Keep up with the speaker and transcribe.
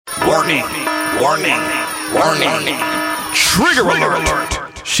Warning. Warning. Warning. Trigger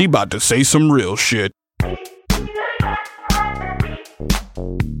alert. She about to say some real shit.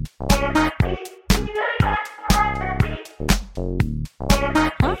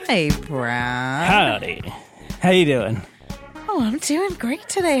 Hi, Brad. Howdy. How you doing? Oh, I'm doing great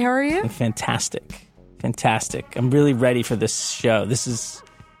today. How are you? Fantastic. I'm really ready for this show. This is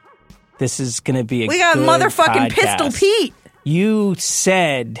going to be a We got good motherfucking podcast. Pistol Pete. You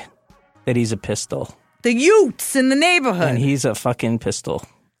said that he's a pistol. The Utes in the neighborhood. And he's a fucking pistol.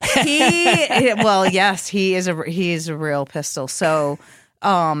 Well, yes, he is a real pistol. So,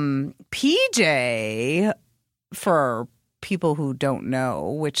 PJ, for people who don't know,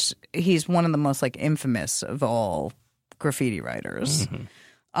 which he's one of the most like infamous of all graffiti writers.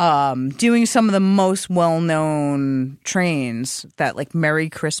 Mm-hmm. Doing some of the most well-known trains, that like Merry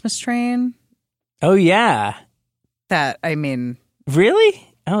Christmas train. Oh yeah. That, I mean, really?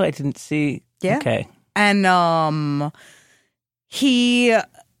 Oh, I didn't see. Yeah. Okay. And he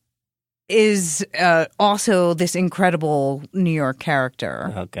is also this incredible New York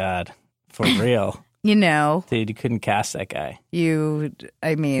character. Oh God. For real. You know. Dude, you couldn't cast that guy. He's going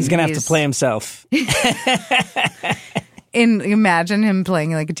to have to play himself. Imagine him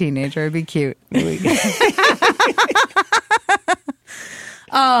playing like a teenager. It'd be cute.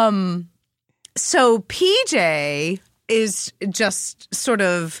 So PJ is just sort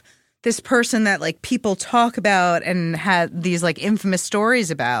of this person that like people talk about and had these like infamous stories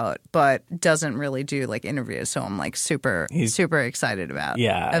about, but doesn't really do like interviews. So I'm like super excited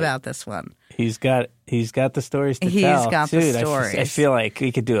about this one. He's got the stories to tell. He's got the stories. I feel like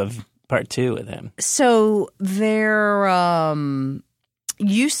we could do a part 2 with him. So there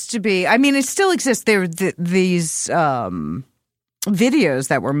used to be, I mean, it still exists. There these videos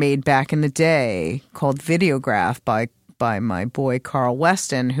that were made back in the day called Videograph by my boy Carl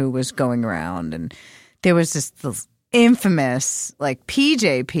Weston, who was going around, and there was this infamous like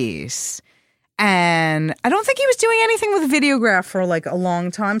PJ piece, and I don't think he was doing anything with Videograph for like a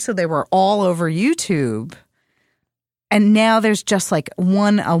long time, so they were all over YouTube. And now there's just like a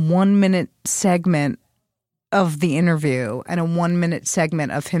 1 minute segment of the interview and a 1 minute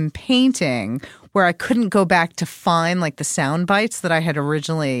segment of him painting, where I couldn't go back to find like the sound bites that I had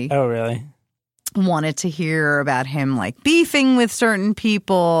originally wanted to hear about him like beefing with certain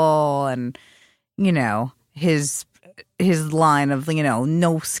people, and you know his line of, you know,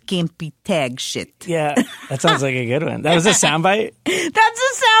 no skimpy tag shit. Yeah, that sounds like a good one. That was a soundbite? That's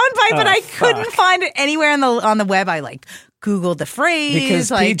a soundbite, but I couldn't find it anywhere on the web. I like Googled the phrase.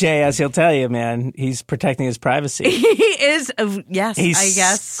 Because like, PJ, as he'll tell you, man, he's protecting his privacy. He is, yes, He's I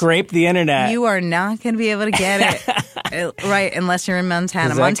guess. Scraped the internet. You are not going to be able to get it, right, unless you're in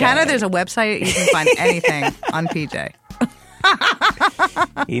Montana. Montana, there's a website. You can find anything on PJ.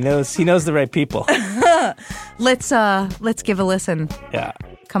 He knows the right people. Let's give a listen. Yeah.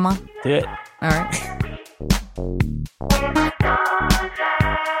 Come on. Do it. All right.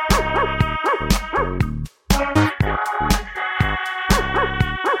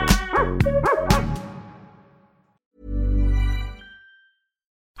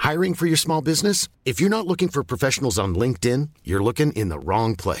 Hiring for your small business? If you're not looking for professionals on LinkedIn, you're looking in the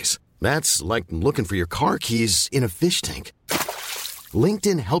wrong place. That's like looking for your car keys in a fish tank.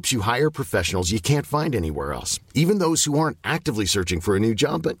 LinkedIn helps you hire professionals you can't find anywhere else, even those who aren't actively searching for a new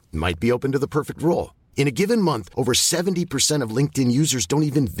job but might be open to the perfect role. In a given month, over 70% of LinkedIn users don't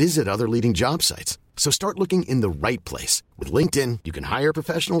even visit other leading job sites. So start looking in the right place. With LinkedIn, you can hire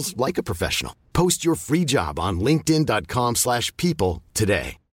professionals like a professional. Post your free job on linkedin.com/people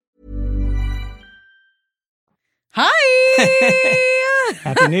today. Hi!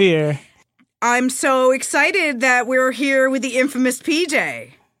 Happy New Year. I'm so excited that we're here with the infamous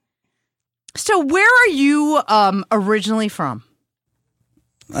PJ. So where are you originally from?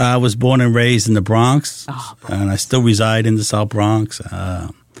 I was born and raised in the Bronx, and I still reside in the South Bronx.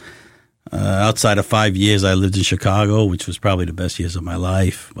 Outside of 5 years, I lived in Chicago, which was probably the best years of my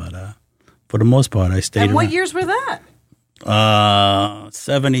life. But for the most part, I stayed And what around. years were that?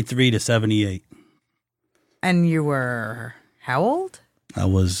 73 to 78. And you were how old? I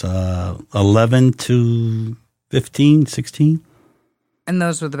was 11 to 15, 16. And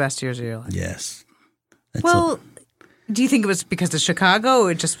those were the best years of your life? Yes. Do you think it was because of Chicago,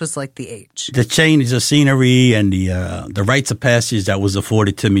 or it just was like the age? The change of scenery and the rites of passage that was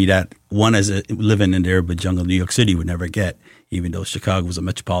afforded to me that one as living in the urban jungle of New York City would never get, even though Chicago was a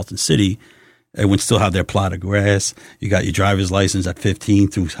metropolitan city. Everyone still have their plot of grass. You got your driver's license at 15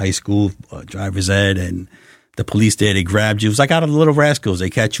 through high school, driver's ed, and the police there, they grabbed you. It was like out of the Little Rascals. They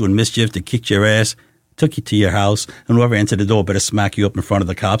catch you in mischief, they kicked your ass, took you to your house, and whoever entered the door better smack you up in front of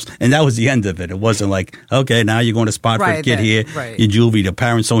the cops. And that was the end of it. It wasn't like, okay, now you're going to spot for a kid here. Right. Your juvie, the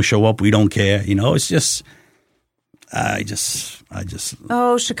parents don't show up, we don't care. It's just, I just.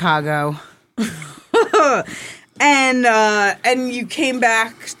 Oh, Chicago. And you came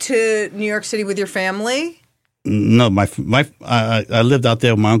back to New York City with your family? No, I lived out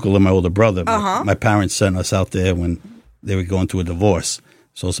there with my uncle and my older brother. My parents sent us out there when they were going through a divorce.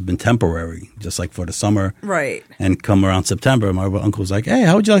 So it's been temporary, just like for the summer. Right. And come around September, my uncle's like, hey,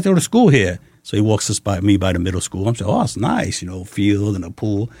 how would you like to go to school here? So he walks us by the middle school. I'm saying, oh, it's nice, field and a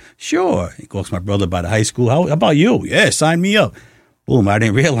pool. Sure. He walks my brother by the high school. How about you? Yeah, sign me up. Boom, I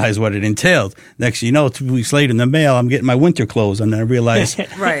didn't realize what it entailed. Next thing you know, 2 weeks later in the mail, I'm getting my winter clothes. And then I realized,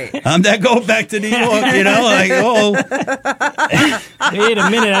 right. I'm not going back to New York, like, oh. Wait a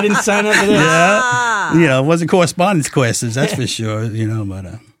minute, I didn't sign up for this. Yeah, it wasn't correspondence classes, that's for sure,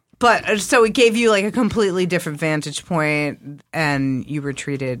 But so it gave you like a completely different vantage point, and you were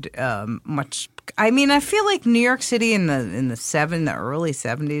treated much. I mean, I feel like New York City in the early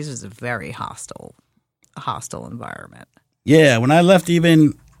 70s was a very hostile environment. Yeah, when I left,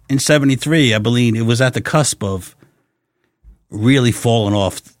 even in '73, I believe it was at the cusp of really falling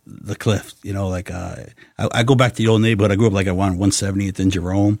off the cliff. I go back to the old neighborhood. I grew up like around 170th and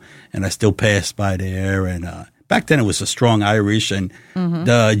Jerome, and I still pass by there. And back then, it was a strong Irish and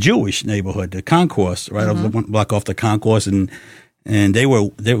the Jewish neighborhood, the Concourse, right? I was 1 block off the Concourse, and they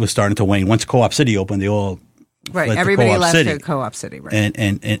were starting to wane. Once Co-op City opened, they all fled Everybody to Co-op left City. to Co-op City, right?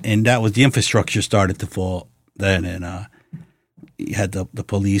 And that was the infrastructure started to fall then, and you had the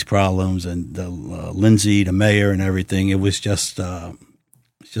police problems and the Lindsay, the mayor, and everything. It was just a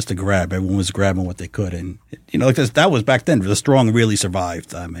grab. Everyone was grabbing what they could, and that was back then. The strong really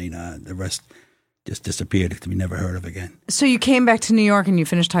survived. I mean, the rest just disappeared to be never heard of again. So you came back to New York and you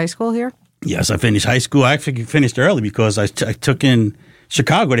finished high school here? Yes, I finished high school. I actually finished early because I took in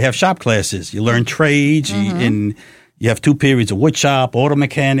Chicago. They have shop classes. You learn trades, and you have 2 periods of wood shop, auto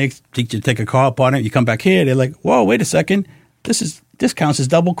mechanics. Teach you to take a car apart. You come back here, they're like, whoa, wait a second. This counts as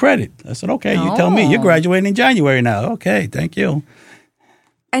double credit. I said, okay, you tell me. You're graduating in January now. Okay, thank you.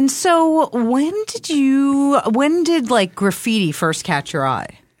 And so when did like graffiti first catch your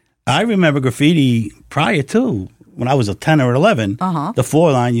eye? I remember graffiti prior to when I was a 10 or 11. The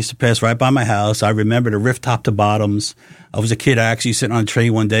 4 line used to pass right by my house. I remember the rift top to bottoms. I was a kid. I actually sitting on a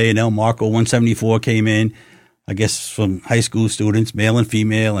train one day, and El Marco 174 came in, I guess from high school students, male and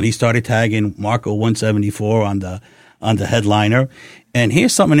female, and he started tagging Marco 174 on the headliner. And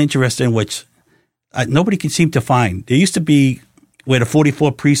here's something interesting, which nobody can seem to find. There used to be where the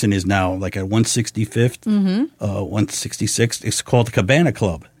 44th precinct is now, like at 165th, 166th. It's called the Cabana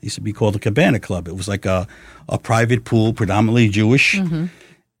Club. It used to be called the Cabana Club. It was like a private pool, predominantly Jewish.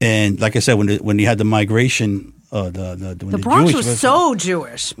 And like I said, when you had the migration, the Bronx Jewish was so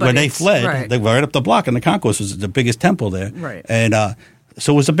Jewish. But when they fled, right. they were right up the block, and the Concourse was the biggest temple there. Right. And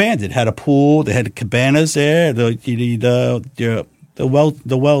so it was abandoned. It had a pool. They had cabanas there. The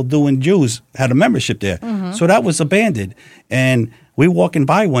well-doing Jews had a membership there. So that was abandoned. And we were walking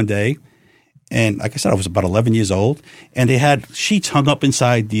by one day, and like I said, I was about 11 years old, and they had sheets hung up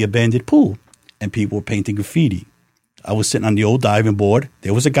inside the abandoned pool, and people were painting graffiti. I was sitting on the old diving board.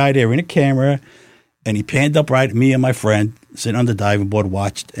 There was a guy there in a camera, and he panned up right at me and my friend, sitting on the diving board,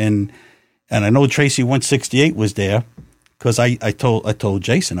 watched. And I know Tracy 168 was there, because I told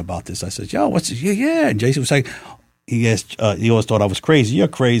Jason about this. I said, yo, what's this? Yeah. And Jason was like, he always thought I was crazy. You're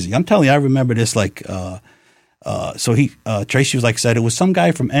crazy. I'm telling you, I remember this like, Tracy was like, said it was some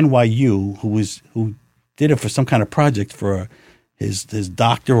guy from NYU who did it for some kind of project for his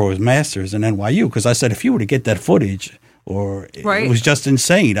doctor or his master's in NYU. Because I said, if you were to get that footage, it was just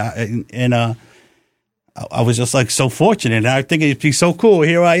insane. I was just like so fortunate. And I think it'd be so cool.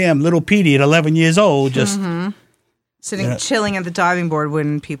 Here I am, little Petey at 11 years old, just sitting, chilling at the diving board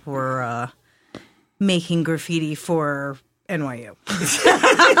when people were making graffiti for NYU.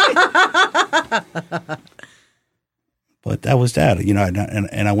 But that was that,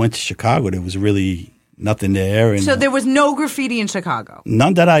 and I went to Chicago. There was really nothing there. And, so there was no graffiti in Chicago?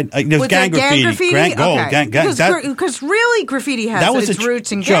 None that there was gang graffiti. Because really graffiti has its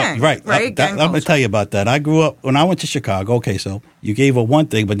roots in gangs. Right. Right? I'm going to tell you about that. I grew up, when I went to Chicago, okay, so you gave up one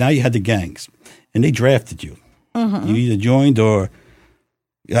thing, but now you had the gangs, and they drafted you. You either joined or...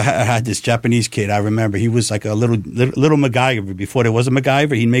 I had this Japanese kid, I remember. He was like a little MacGyver. Before there was a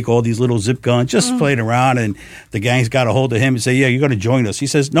MacGyver, he'd make all these little zip guns, just playing around, and the gangs got a hold of him and say, yeah, you're going to join us. He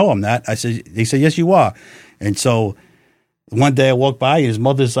says, no, I'm not. They said, yes, you are. And so one day I walked by, and his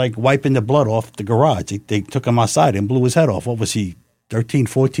mother's like wiping the blood off the garage. They took him outside and blew his head off. What was he, 13,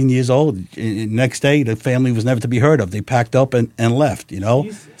 14 years old. And next day, the family was never to be heard of. They packed up and left, you know.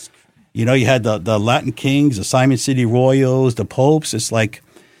 You know, you had the Latin Kings, the Simon City Royals, the Popes. It's like,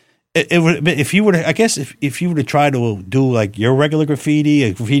 it would, if you were to, I guess if you were to try to do like your regular graffiti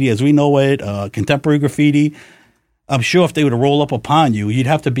as we know it, contemporary graffiti, I'm sure if they were to roll up upon you, you'd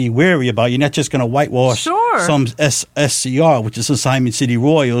have to be wary about. You're not just going to whitewash some SCR, which is the Simon City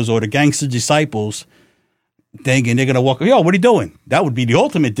Royals or the Gangster Disciples, thinking they're going to walk. Yo, what are you doing? That would be the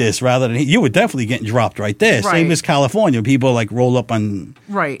ultimate diss. Rather than you were definitely getting dropped right there. Right. Same as California, people like roll up on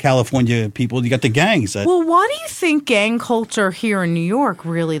California people. You got the gangs. Well, why do you think gang culture here in New York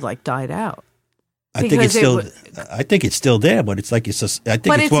really like died out? I think it's still there, but it's like it's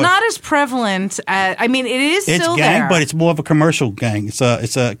not as prevalent. I mean, it is still gang, there, but it's more of a commercial gang. It's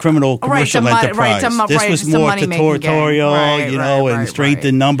a criminal commercial enterprise. This was more tutorial, and strength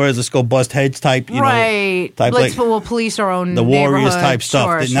in numbers. Let's go bust heads type. We'll police our own the Warriors type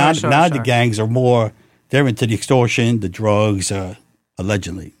stuff. Now the gangs are more. They're into the extortion, the drugs,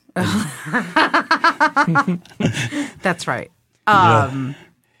 allegedly. That's right.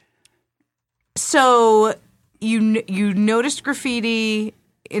 So you noticed graffiti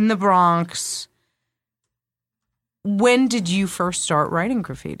in the Bronx. When did you first start writing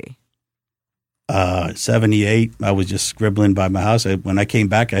graffiti? 78. I was just scribbling by my house. When I came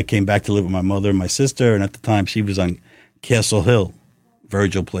back to live with my mother and my sister, and at the time she was on Castle Hill,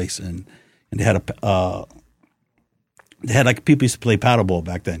 Virgil Place, and they had like people used to play paddleball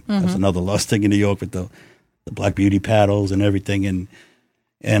back then. Mm-hmm. That was another lost thing in New York with the Black Beauty paddles and everything,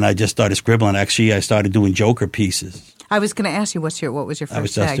 and I just started scribbling. Actually, I started doing Joker pieces. I was going to ask you, what was your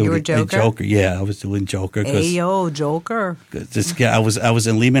first tag? You were Joker? Joker, yeah. I was doing Joker. Ayo, Joker. I was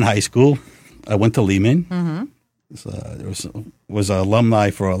in Lehman High School. I went to Lehman. Mm-hmm. So there was an alumni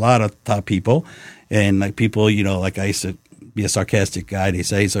for a lot of top people. And like people, like I used to be a sarcastic guy. They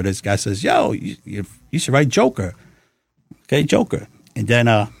say, so this guy says, yo, you should write Joker. Okay, Joker. And then,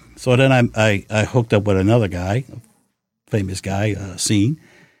 I hooked up with another guy, a famous guy, Scene.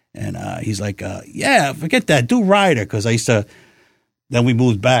 And he's like, yeah, forget that. Do Ryder. Because I used to, then we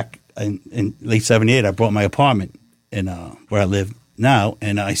moved back in late 78. I bought my apartment in where I live now.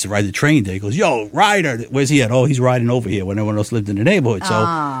 And I used to ride the train there. He goes, yo, Ryder. Where's he at? Oh, he's riding over here when everyone else lived in the neighborhood. So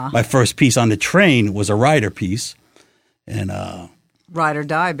my first piece on the train was a Ryder piece. And ride or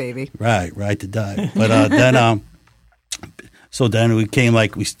die, baby. Right, ride to die. But then, so then we came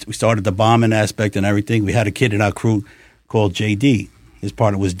we started the bombing aspect and everything. We had a kid in our crew called JD. His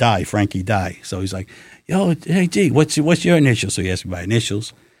partner was Frankie Die. So he's like, yo, hey, G, what's your initials? So he asked me my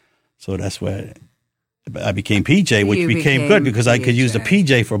initials. So that's where I became PJ, which became good because I could use the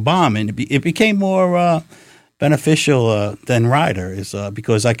PJ for bombing. It became more beneficial than Ryder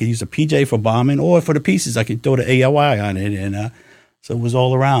because I could use the PJ for bombing, or for the pieces, I could throw the AY on it. And so it was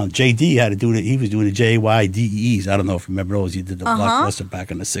all around. JD had to do he was doing the JYDEs. I don't know if you remember those. He did the Blockbuster back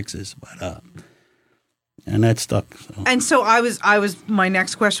in the 60s. But and that stuck. So. And so I was. My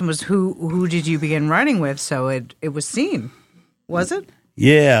next question was, who did you begin writing with? So it was Scene, was it?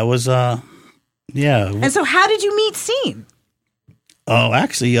 Yeah, it was. Yeah. And so, how did you meet Scene? Oh,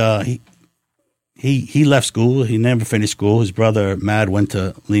 actually, he left school. He never finished school. His brother Mad went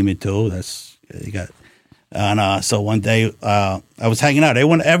to Lehman too. And so one day I was hanging out.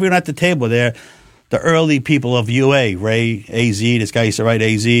 Everyone at the table there. The early people of UA, Ray, AZ, this guy used to write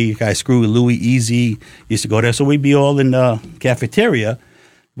AZ, guy Screw, Louis, Easy, used to go there. So we'd be all in the cafeteria,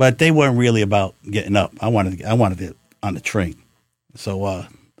 but they weren't really about getting up. I wanted it on the train. So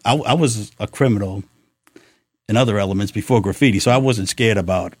I was a criminal in other elements before graffiti, so I wasn't scared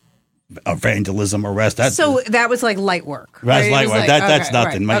about vandalism, arrest. So that was like light work. That's light work. That's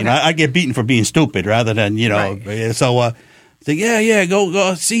nothing. Right, I get beaten for being stupid rather than, Right. So yeah,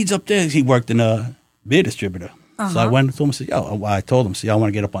 go, Seeds up there. He worked in a beer distributor. So I went to him and said, I told him, I want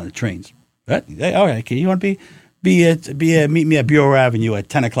to get up on the trains. Right? Hey, all right, you want to meet me at Bureau Avenue at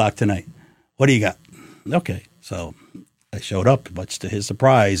 10 o'clock tonight. What do you got? Okay. So I showed up, much to his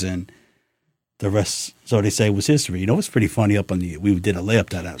surprise, and the rest, so they say, was history. It's pretty funny we did a layup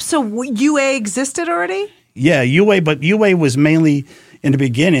that out. So UA existed already? Yeah, but UA was mainly, in the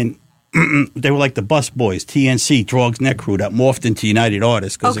beginning, they were like the bus boys, TNC, Drogs Neck Crew, that morphed into United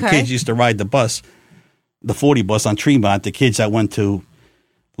Artists, because the kids used to ride the bus, the 40 bus on Tremont, the kids that went to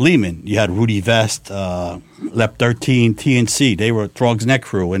Lehman. You had Rudy Vest, Lep 13, TNC. They were Drogs Neck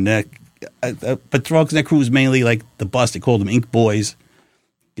Crew. But Drogs Neck Crew was mainly like the bus. They called them Ink Boys,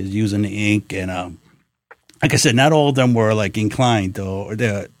 because using the ink. And like I said, not all of them were like inclined, or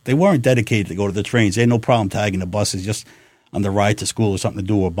they weren't dedicated to go to the trains. They had no problem tagging the buses just on the ride to school or something to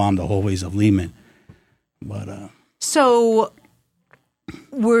do, or bomb the hallways of Lehman. But so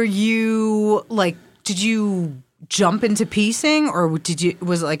were you like? Did you jump into piecing, or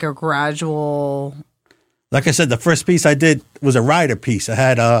was it like a gradual? Like I said, the first piece I did was a rider piece. I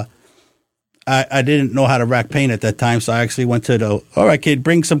had I didn't know how to rack paint at that time, so I actually went to all right, kid,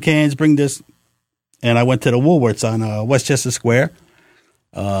 bring some cans, bring this. And I went to the Woolworths on Westchester Square.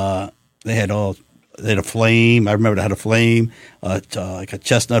 They had a flame. I remember they had a flame. Like a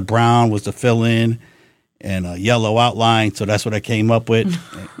chestnut brown was the fill-in, and a yellow outline. So that's what I came up with.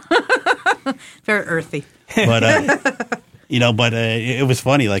 Very earthy. But it was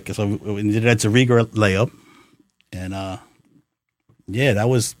funny. Like, so we did that Zariga layup, and yeah, that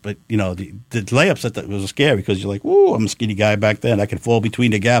was. But the layups was scary because you're like, "Whoa, I'm a skinny guy back then. I could fall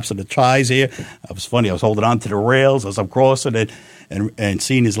between the gaps of the tries here." That was funny. I was holding on to the rails as I'm crossing it, and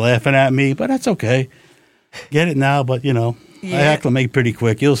seeing is laughing at me. But that's okay. Get it now, but I acclimate pretty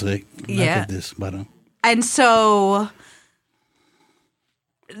quick. You'll see. Yeah. At this, but and so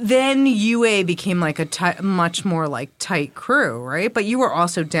then UA became like a much more like tight crew, right? But you were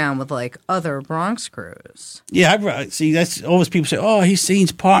also down with like other Bronx crews. Yeah, see, that's always people say, "Oh, he's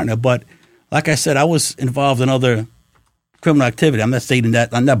Scene's partner," but like I said, I was involved in other criminal activity. I'm not stating that.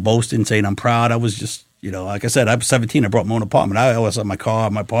 I'm not boasting, saying I'm proud. I was just, like I said, I was 17. I brought my own apartment. I always had my car,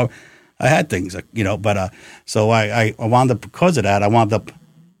 my apartment. I had things, but so I wound up, because of that, I wound up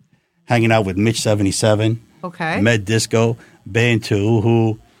hanging out with Mitch 77, Med Disco, Band 2,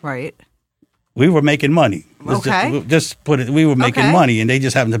 who right. We were making money. Okay. Just put it. We were making money, and they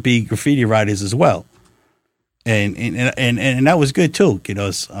just happened to be graffiti writers as well, and that was good too.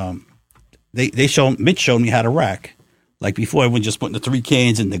 Mitch showed me how to rack. Like before, everyone just putting the 3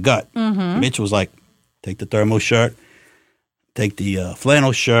 cans in the gut. Mm-hmm. Mitch was like, take the thermal shirt, take the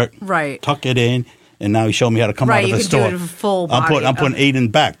flannel shirt, right, tuck it in, and now he showed me how to come out of the store. Do it full body. I'm putting 8 in the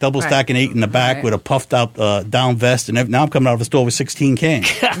back, double stacking 8 in the back with a puffed out down vest, and now I'm coming out of the store with 16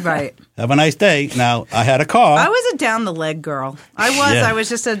 cans. Right. Have a nice day. Now I had a car. I was a down the leg girl. I was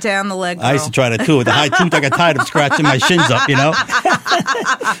just a down the leg girl. I used to try that too. With the high tooth, I got tired of scratching my shins up.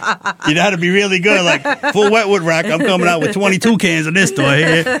 You had to be really good, like full wetwood rack. I'm coming out with 22 cans in this store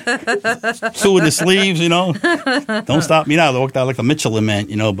here, 2 in the sleeves. Don't stop me now. I walked out like a Michelin man.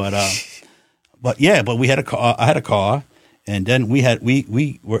 But we had a car. I had a car, and then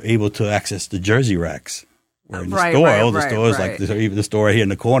we were able to access the Jersey racks. Where in the store, all the stores, like even the store here in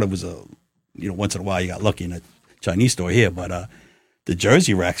the corner was once in a while you got lucky in a Chinese store here, but the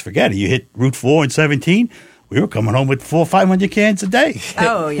Jersey racks, forget it. You hit Route 4 and 17, we were coming home with 400 or 500 cans a day.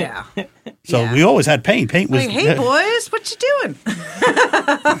 Oh yeah. So we always had paint. Paint was like, hey boys, what you doing?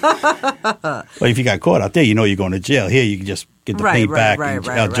 But if you got caught out there, you're going to jail. Here you can just get the paint back.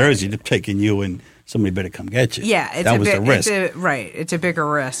 Jersey, they're taking you, and somebody better come get you. Yeah, that was the risk. It's a bigger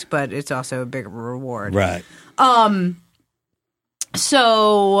risk, but it's also a bigger reward. Right.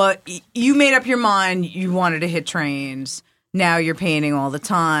 So you made up your mind you wanted to hit trains. Now you're painting all the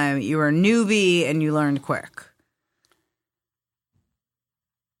time. You were a newbie and you learned quick.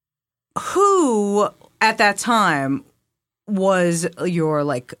 Who at that time was your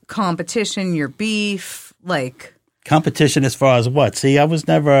like competition, your beef, like competition as far as what? See, I was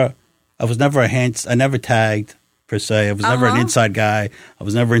never a hand. I never tagged per se. I was never an inside guy. I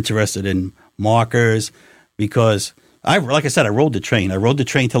was never interested in markers because like I said, I rode the train. I rode the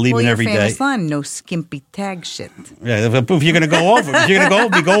train to Lehman every day. Famous line, no skimpy tag shit. Yeah, if you're gonna go over,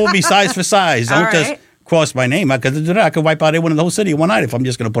 go with me size for size. Don't just cross my name. I could wipe out everyone in the whole city in one night if I'm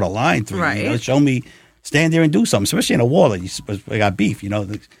just gonna put a line through. Right. Show me, stand there and do something. Especially in a war that I got beef.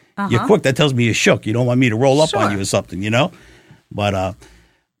 You're quick. That tells me you're shook. You don't want me to roll up on you or something. But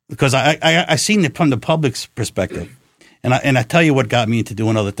because I seen it from the public's perspective, and I tell you what got me into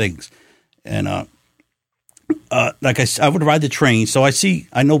doing other things, and like I would ride the train, so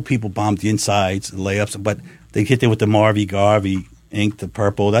I know people bombed the insides, the layups, but they hit there with the Marvy Garvey ink, the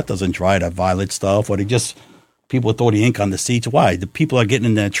purple. That doesn't dry, that violet stuff. Or people throw the ink on the seats. Why? The people are getting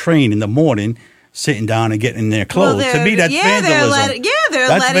in their train in the morning, sitting down and getting in their clothes. To me, that's vandalism.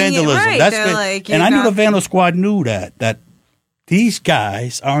 That's vandalism. And I knew the Vandal Squad knew that these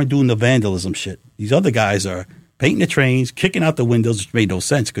guys aren't doing the vandalism shit. These other guys are painting the trains, kicking out the windows, which made no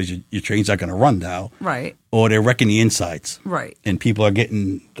sense because your trains are going to run now. Right. Or they're wrecking the insides. Right. And people are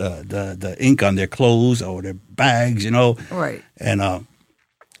getting the ink on their clothes or their bags, Right. And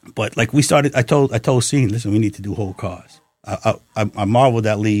but like we started, I told Scene, listen, we need to do whole cars. I marveled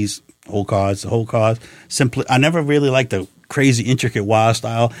at Lee's whole cars. Simply, I never really liked the crazy, intricate, wild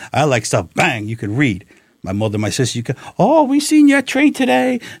style. I like stuff, bang, you can read. My mother, my sister, we seen your train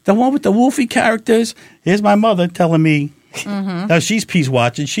today, the one with the Wolfie characters. Here's my mother telling me, now she's peace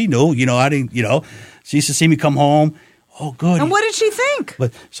watching. She knew, I didn't, she used to see me come home. Oh, good. And what did she think?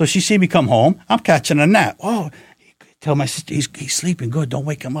 But so she see me come home. I'm catching a nap. Oh, tell my sister he's sleeping good. Don't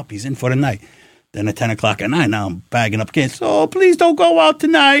wake him up. He's in for the night. Then at 10 o'clock at night, now I'm bagging up kids. Oh, please don't go out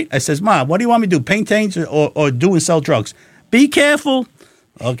tonight. I says, Mom, what do you want me to do? Paint things or do and sell drugs? Be careful.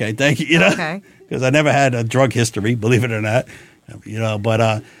 Okay, thank you. You know, Okay. Because I never had a drug history, believe it or not. You know,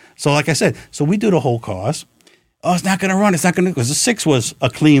 but so like I said, so we do the whole cars. Oh, it's not going to run. It's not going to, because the 6 was a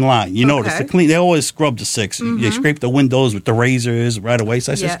clean line. You notice the clean. They always scrub the 6. You scrape the windows with the razors right away.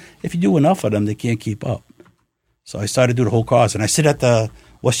 So I says, if you do enough of them, they can't keep up. So I started to do the whole cars, and I sit at the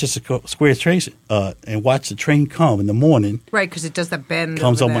Westchester Square station and watch the train come in the morning. Right, because it does that bend.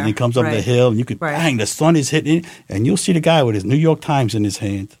 Comes over up there. when he comes up the hill, and you could bang. The sun is hitting it, and you'll see the guy with his New York Times in his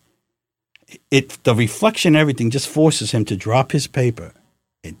hand. The reflection, everything just forces him to drop his paper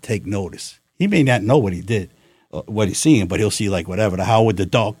and take notice. He may not know what he did, what he's seeing, but he'll see like whatever the Howard the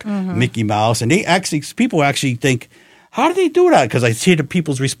Duck, Mickey Mouse, and people actually think, how do they do that? Because I hear the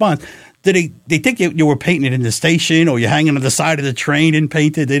people's response. They think you were painting it in the station or you're hanging on the side of the train and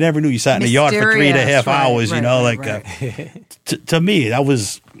painted. They never knew you sat in the yard for 3.5 hours. Right, you know, right. To me, I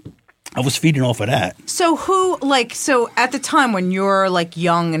was feeding off of that. So so at the time when you're like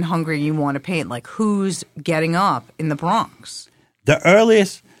young and hungry and you want to paint, like who's getting up in the Bronx? The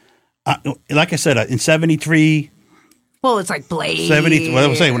earliest, like I said, in 73. Well, it's like Blade. 70. What I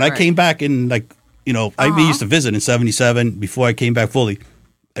was saying, when I came back in I used to visit in 77 before I came back fully.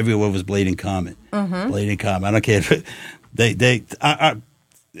 Everywhere was Blade and Comet. Blade and Comet. I don't care.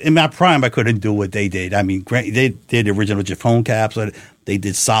 In my prime, I couldn't do what they did. I mean, they did the original Jafone caps. They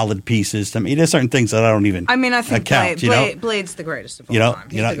did solid pieces. I mean, there's certain things that I don't even. I mean, I think account, Blade's the greatest of all time.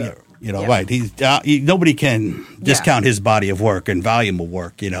 Right. He's nobody can discount his body of work and volume of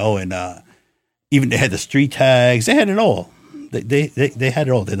work. And even they had the street tags. They had it all. They had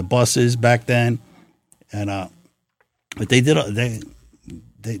it all. They had the buses back then, and but they did.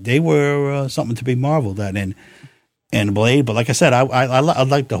 They were something to be marveled at, and Blade. But like I said, I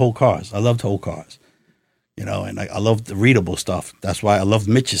like the whole cars. I loved the whole cars, and I loved the readable stuff. That's why I loved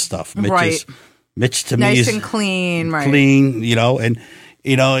Mitch's stuff. Mitch to me is nice and clean, right? Clean, and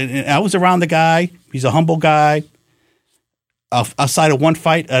I was around the guy. He's a humble guy. Outside of one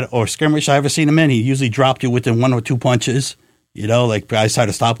fight or skirmish I ever seen him in, he usually dropped you within 1 or 2 punches. Like I tried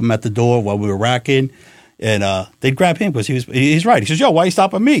to stop him at the door while we were racking. And they'd grab him because he's right. He says, "Yo, why you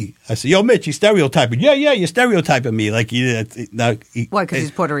stopping me?" I said, "Yo, Mitch, you stereotyping." Yeah, you're stereotyping me. Like, why? Because he's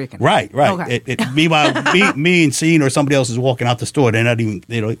Puerto Rican. Right. Okay. Meanwhile, me and Scene or somebody else is walking out the store. They're not even,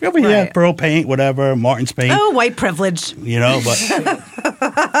 over here, Pearl paint, whatever, Martin's paint. Oh, white privilege.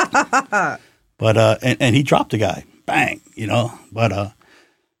 But and he dropped the guy, bang, But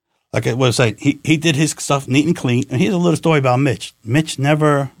like I was saying, he did his stuff neat and clean. And here's a little story about Mitch. Mitch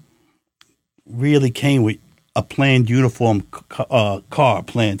never really came with a planned uniform car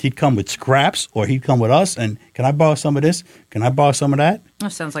planned. He'd come with scraps, or he'd come with us. And can I borrow some of this? Can I borrow some of that?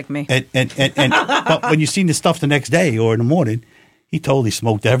 That sounds like me. And but when you seen the stuff the next day or in the morning, he totally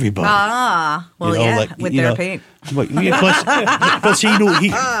smoked everybody. With their paint. Plus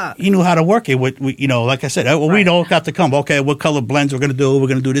he knew how to work it. With like I said, we all got to come. Okay, what color blends we're going to do? We're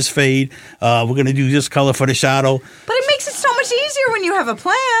going to do this fade. We're going to do this color for the shadow. But it makes it so much easier when you have a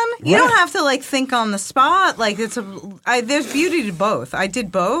plan. You don't have to think on the spot. Like there's beauty to both. I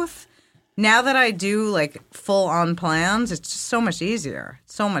did both. Now that I do full on plans, it's just so much easier.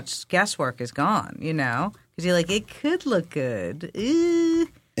 So much guesswork is gone. Because you're like, it could look good. Ooh.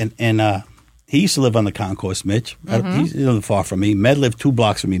 And he used to live on the concourse, Mitch. He's not far from me. Med lived 2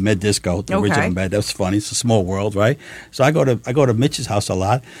 blocks from me. Med Disco, the original Med. That's funny. It's a small world, right? So I go to Mitch's house a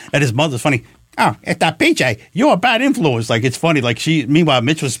lot, and his mother's funny. Oh, it's that PJ. You're a bad influence. It's funny. Meanwhile,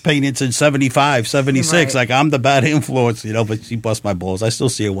 Mitch was painting since 75, 76. Right. I'm the bad influence, but she busts my balls. I still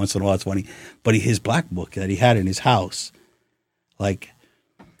see her once in a while. It's funny. But his black book that he had in his house,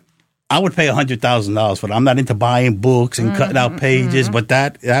 I would pay $100,000 for it. I'm not into buying books and cutting out pages, but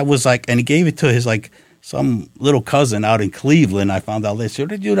that was and he gave it to his some little cousin out in Cleveland. I found out later.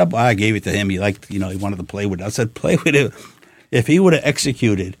 Did you do that? I gave it to him. He liked, he wanted to play with it. I said, play with it. If he would have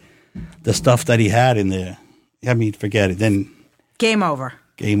executed the stuff that he had in there, forget it. Then game over.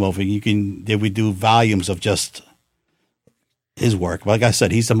 Game over. Then we do volumes of just his work. Like I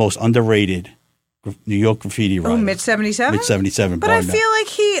said, he's the most underrated New York graffiti writer. Oh, Mitch 77? Mitch 77. But I feel like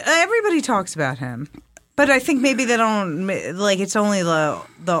everybody talks about him. But I think maybe they don't, it's only the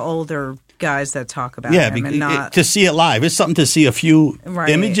older guys that talk about him and not. To see it live. It's something to see a few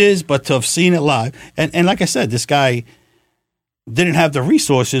images, but to have seen it live. And like I said, this guy didn't have the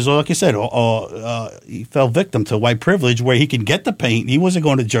resources, or like I said, he fell victim to white privilege where he can get the paint. He wasn't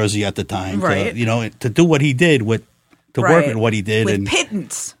going to Jersey at the time, right? To do what he did with to work with what he did. With and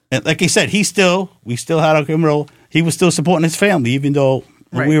pittance. And like I said, we still had a criminal. He was still supporting his family, even though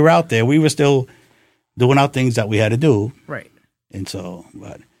when we were out there, we were still doing our things that we had to do. Right. And so,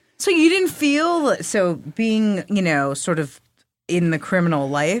 but. So you didn't feel, so being, sort of in the criminal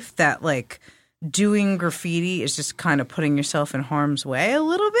life, that like doing graffiti is just kind of putting yourself in harm's way a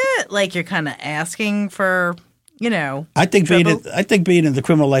little bit? Like you're kind of asking for, I think being in the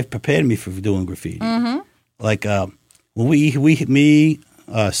criminal life prepared me for doing graffiti. Mm-hmm. Like when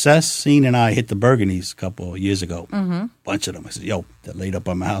Sess, Scene, and I hit the Burgundies a couple of years ago. Mm-hmm. Bunch of them. I said, "Yo, that laid up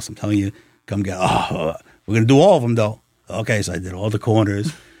by my house. I'm telling you, come get. Oh, we're gonna do all of them though." Okay, so I did all the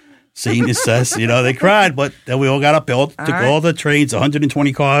corners. Scene and Sess, they cried, but then we all got up, took all the trains,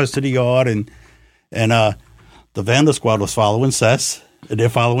 120 cars to the yard, and the Vandal Squad was following Sess, and they're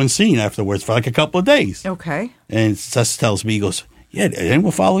following Scene afterwards for like a couple of days. Okay. And Sess tells me, he goes, "Yeah,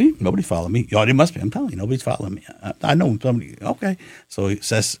 anyone follow you? Nobody follow me." "Oh, they must be. I'm telling you, nobody's following me. I know somebody." Okay. So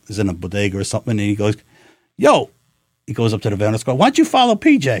Sess is in a bodega or something, and he goes, "Yo," he goes up to the Vandal Squad, "Why don't you follow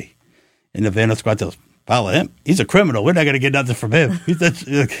PJ?" And the Vandal Squad tells, "Follow him? He's a criminal. We're not going to get nothing from him."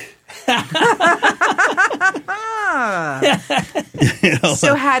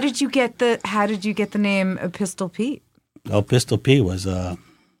 So how did you get the name of Pistol Pete? Oh, Pistol Pete was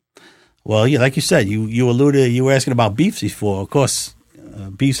well, yeah, like you said, you alluded, you were asking about beefs before. Of course,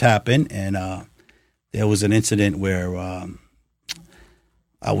 beefs happen, and there was an incident where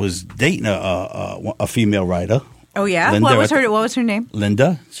I was dating a female writer. Oh yeah, Linda, what was her name?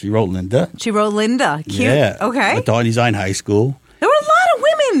 Linda. She wrote Linda. Cute. Yeah. Okay. At Art Design High School. There were a lot of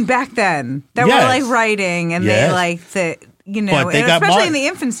women back then that were like writing, and they liked the, But they got especially in the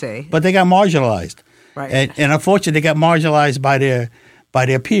infancy. But they got marginalized, right? And unfortunately, they got marginalized by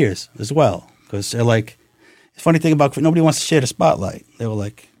their peers as well, because they're like, the funny thing about nobody wants to share the spotlight. They were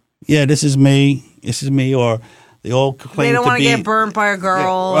like, "Yeah, this is me," or they all claim they don't want to be, get burnt by a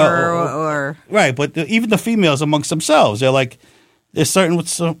girl or right. But even the females amongst themselves, they're like, there's certain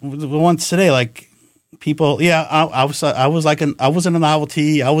ones today, like. People, yeah, I wasn't a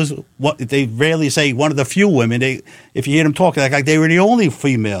novelty. I was what they rarely say one of the few women. If you hear them talk, like they were the only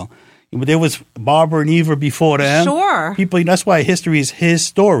female. But there was Barbara and Eva before them. Sure, people. That's why history is his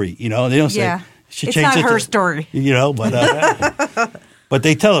story. They don't say it's not her story. But but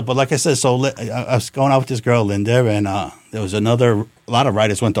they tell it. But like I said, so I was going out with this girl Linda, and there was a lot of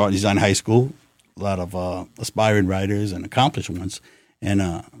writers went to Art Design High School. A lot of aspiring writers and accomplished ones,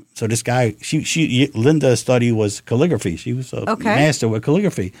 and. So this guy, Linda's study was calligraphy. She was a master with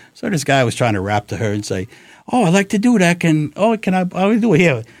calligraphy. So this guy was trying to rap to her and say, "Oh, I'd like to do that. Can I do it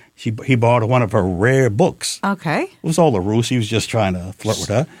here?" He borrowed one of her rare books. Okay. It was all a ruse. He was just trying to flirt with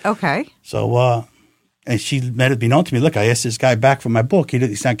her. Okay. So, and she let it be known to me, "Look, I asked this guy back for my book.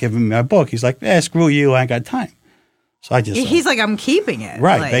 He's not giving me my book." He's like, "Screw you. I ain't got time." So I just... He's like, "I'm keeping it."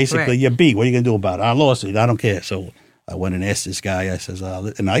 Right. Basically, you're beat. What are you going to do about it? I lost it. I don't care. So... I went and asked this guy. I says,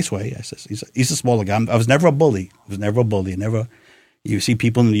 in a nice way. I says, he's a smaller guy. I was never a bully. Never. You see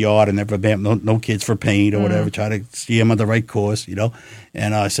people in the yard and never no kids for paint or whatever. Try to steer him on the right course,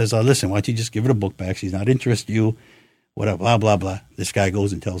 And I says, "Listen, why don't you just give her the book back? She's not interested in you. Whatever. Blah blah blah." This guy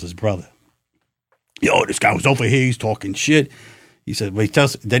goes and tells his brother, "Yo, this guy was over here. He's talking shit." He said, "Well, he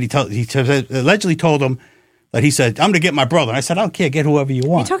allegedly told him that he said, 'I'm going to get my brother.'" And I said, "I don't care. Get whoever you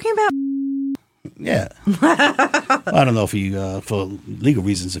want." You're talking about. Yeah. I don't know if you, for legal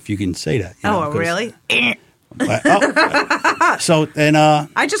reasons, if you can say that. Really? So, and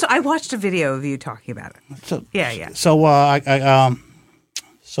I watched a video of you talking about it. So, yeah. So,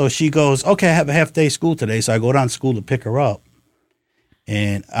 so she goes, "Okay, I have a half day school today." So I go down to school to pick her up.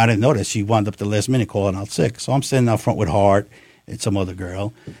 And I didn't know that she wound up the last minute calling out sick. So I'm standing out front with Hart and some other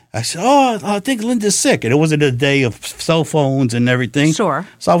girl. I said, "Oh, I think Linda's sick." And it wasn't a day of cell phones and everything. Sure.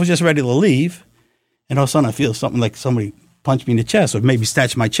 So I was just ready to leave. And all of a sudden, I feel something like somebody punched me in the chest or maybe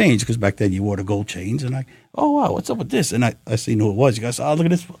snatched my change, because back then you wore the gold chains. And "Oh, wow, what's up with this?" And I seen who it was. You guys, "Oh, look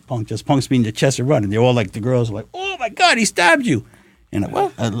at this punk. Just punks me in the chest and run." And they're all like, the girls were like, "Oh, my God, he stabbed you." And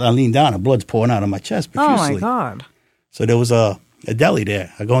I leaned down and blood's pouring out of my chest profusely. Oh, my God. So there was a deli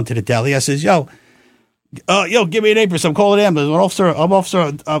there. I go into the deli. I says, yo, give me an apron. So I'm calling ambulance.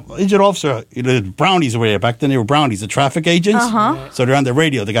 I'm injured officer. The brownies were there. Back then they were brownies, the traffic agents. Uh-huh. So they're on the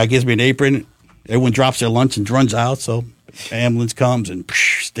radio. The guy gives me an apron. Everyone drops their lunch and runs out. So ambulance comes and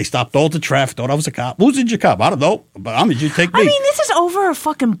they stopped all the traffic. Thought I was a cop. Who's injured cop? I don't know. But I'm injured. Take me. I mean, this is over a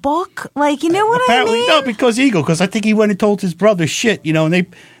fucking book. Like, you know what Apparently, I mean? no, because ego. Because I think he went and told his brother shit, and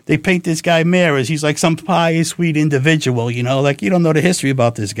they paint this guy Mayor as he's like some pious, sweet individual, like you don't know the history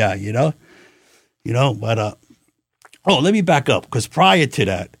about this guy, but let me back up, because prior to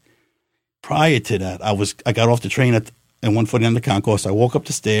that, I got off the train and one foot in the concourse. I walk up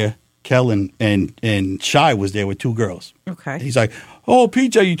the stair. Kel and Shy was there with two girls. Okay. He's like, "Oh,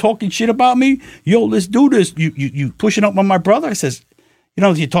 PJ, you talking shit about me? Yo, let's do this. You pushing up on my brother?" I says, "You know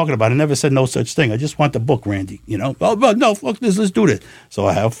what you're talking about? I never said no such thing. I just want the book, Randy. You know? Oh, but no, fuck this. Let's do this." So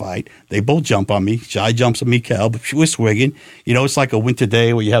I have a fight. They both jump on me. Shy jumps on me, Kel, but she was swigging. You know, it's like a winter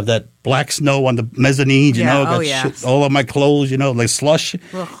day where you have that black snow on the mezzanine. You know, got shit all of my clothes. You know, like slush.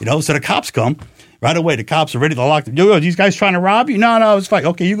 Ugh. You know, so the cops come. Right away, the cops are ready to lock them. Yo, these guys trying to rob you? No, it's fine.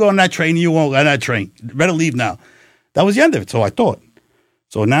 Okay, you go on that train, you won't on that train. Better leave now. That was the end of it, so I thought.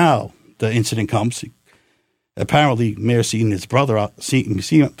 So now the incident comes. Apparently, Mayor seen his brother out, see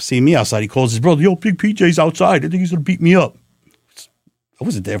me outside. He calls his brother, "Yo, Big PJ's outside. I think he's going to beat me up." I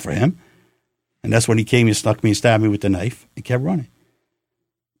wasn't there for him. And that's when he came and snuck me and stabbed me with the knife and kept running.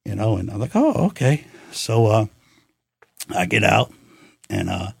 You know, and I'm like, oh, okay. So I get out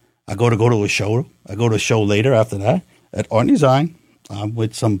and I go to a show. I go to a show later after that at Art Design. I'm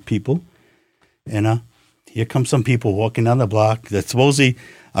with some people. And here come some people walking down the block that supposedly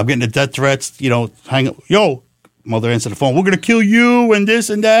I'm getting the death threats, you know, hang up. Yo, mother answered the phone. "We're going to kill you and this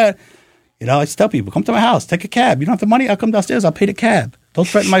and that." You know, I tell people, come to my house, take a cab. You don't have the money? I'll come downstairs. I'll pay the cab. Don't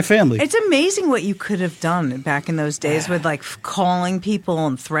threaten my family. It's amazing what you could have done back in those days with like calling people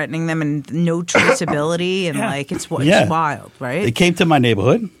and threatening them and no traceability and like it's wild, right? They came to my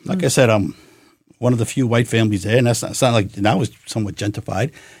neighborhood. Like I said, I'm one of the few white families there, and that's not, it's not like now it's somewhat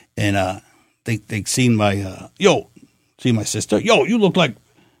gentrified. And they seen my see my sister. "Yo, you look like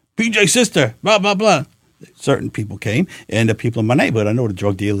PJ's sister." Blah blah blah. Certain people came, and the people in my neighborhood, I know the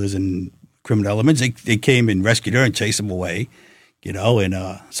drug dealers and criminal elements. They came and rescued her and chased them away. You know, and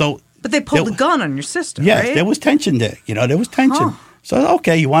so. But they pulled a gun on your sister, yes, right? There was tension there. You know, there was tension. Huh. So,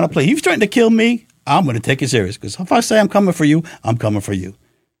 okay, you want to play. You've threatened to kill me. I'm going to take it serious. Because if I say I'm coming for you, I'm coming for you.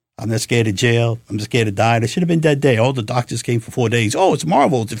 I'm not scared of jail. I'm just scared of dying. It should have been dead day. All the doctors came for 4 days. Oh, it's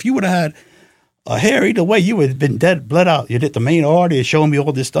marvelous. If you would have had a hair, either way, you would have been dead, bled out. You hit the main artery, showing me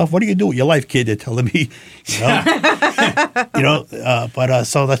all this stuff. What do you do with your life, kid? They're telling me, you know.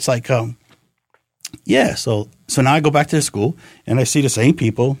 So that's like, yeah. So now I go back to the school and I see the same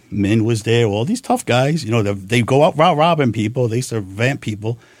people. Min was there, all these tough guys. You know, they go out robbing people. They used to vamp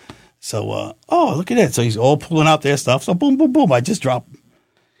people. So, oh, look at that. So he's all pulling out their stuff. So boom, boom, boom. I just drop,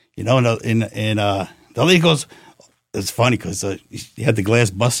 you know, and the lady goes, it's funny because he had the glass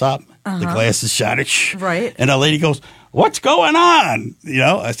bust up. Uh-huh. The glass is shattered. Right. And the lady goes, "What's going on?" You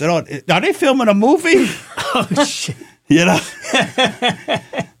know, I said, "Oh, are they filming a movie?" Oh, shit. You know?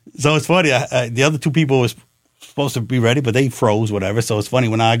 So it's funny. The other two people was supposed to be ready, but they froze, whatever. So it's funny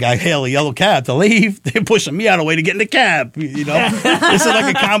when I hail a yellow cab to leave, they're pushing me out of the way to get in the cab. You know, this is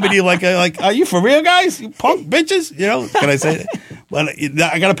like a comedy. Like, are you for real, guys? You punk bitches? You know, can I say that? But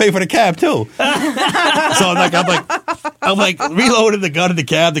I got to pay for the cab too. So I'm like reloading the gun in the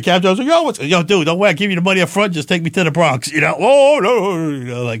cab. The cab driver's like, yo, dude, don't worry. I'll give you the money up front. Just take me to the Bronx. You know, oh no, you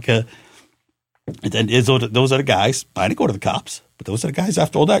know, like. And then those are the guys. I didn't go to the cops, but those are the guys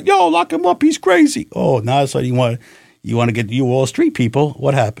after all that. Yo, lock him up. He's crazy. Oh, now so you want to get you Wall Street people.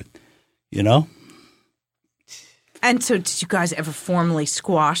 What happened? You know? And so did you guys ever formally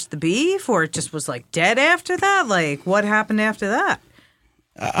squash the beef or it just was like dead after that? Like what happened after that?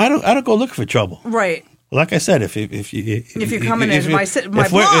 I don't go looking for trouble. Right. Like I said, if you're coming into my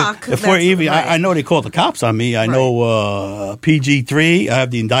block, if we're even, right. I know they called the cops on me. I know PG3. I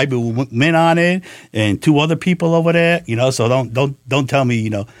have the indictment with men on it, and 2 other people over there. You know, so don't tell me. You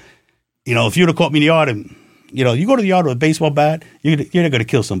know, if you'd have caught me in the yard, and you know, you go to the yard with a baseball bat, you're not going to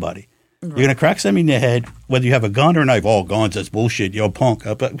kill somebody. Right. You're going to crack somebody in the head, whether you have a gun or a knife. Oh, guns, that's bullshit. You're a punk.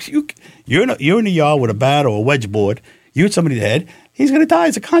 But you're in the yard with a bat or a wedge board. You hit somebody in the head. He's going to die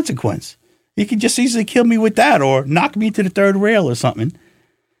as a consequence. He could just easily kill me with that or knock me to the third rail or something.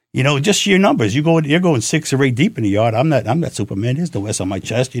 You know, just sheer numbers. You're going 6 or 8 deep in the yard. I'm not Superman. Here's the West on my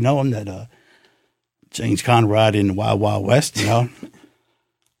chest. You know, I'm that James Conrad in the Wild Wild West, you know.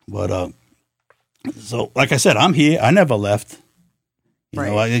 But so like I said, I'm here. I never left.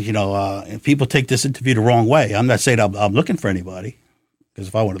 You know, if people take this interview the wrong way, I'm not saying I'm looking for anybody. Because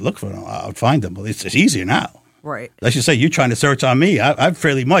if I wanted to look for them, I would find them. But it's easier now. Right. Let's just say you're trying to search on me. I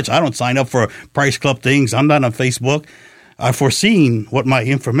fairly much. I don't sign up for Price Club things. I'm not on Facebook. I've foreseen what my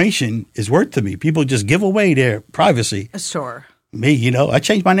information is worth to me. People just give away their privacy. Sure. Me, you know, I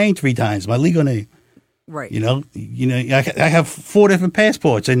changed my name 3 times, my legal name. Right. You know, I have 4 different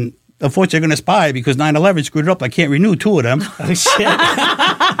passports, and unfortunately, they're going to expire because 9/11 screwed it up. I can't renew 2 of them. Oh shit.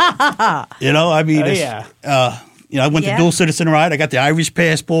 You know, I mean, you know, I went to dual citizen ride. I got the Irish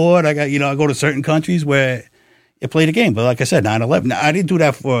passport. I go to certain countries where. It played a game, but like I said, 9/11. I didn't do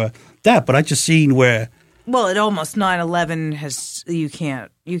that for that, but I just seen where Well, it almost 9/11 has you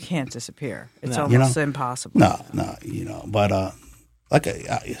can't disappear. It's No. almost impossible. No, but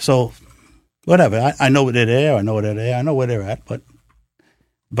so whatever. I know they're there. I know where they're there. I know where they're at. But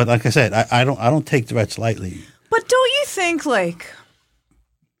like I said, I don't take threats lightly. But don't you think like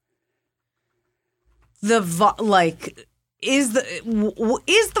is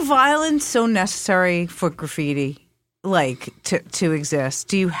the violence so necessary for graffiti? Like to exist,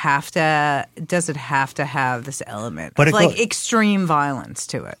 does it have to have this element of like extreme violence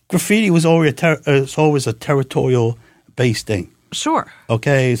to it? Graffiti was always a territorial based thing. Sure.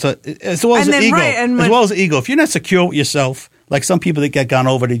 Okay, so as well as the ego, as well as the ego. If you're not secure with yourself, like some people that get gone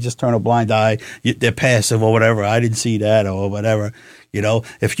over, they just turn a blind eye. They're passive or whatever. I didn't see that or whatever. You know,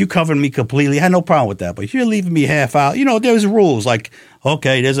 if you covered me completely, I had no problem with that. But if you're leaving me half out, you know, there's rules like,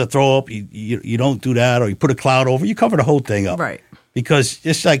 okay, there's a throw up. You don't do that, or you put a cloud over. You cover the whole thing up, right? Because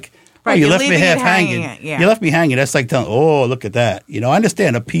it's like, right, you left me half hanging. You left me hanging. That's like telling, oh, look at that. You know, I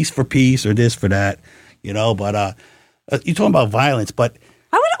understand a piece for piece or this for that. You know, but you're talking about violence, but.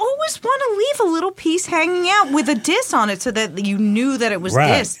 I would always want to leave a little piece hanging out with a diss on it so that you knew that it was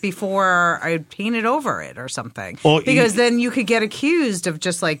diss before I painted over it or something. Because then you could get accused of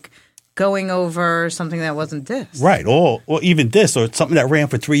just like going over something that wasn't diss. Right. Or even diss or something that ran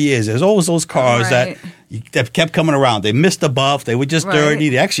for 3 years. There's always those cars that kept coming around. They missed the buff. They were just dirty.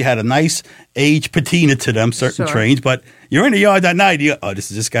 They actually had a nice age patina to them, certain trains. But you're in the yard that night. This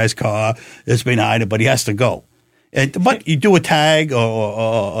is this guy's car. It's behind it, but he has to go. But you do a tag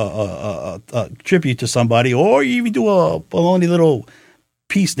or a tribute to somebody, or you even do a baloney little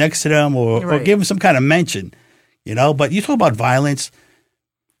piece next to them, or give them some kind of mention, you know. But you talk about violence,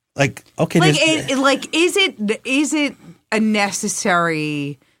 like okay, is it a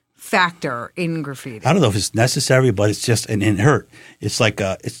necessary factor in graffiti? I don't know if it's necessary, but it's just an inherent. It's like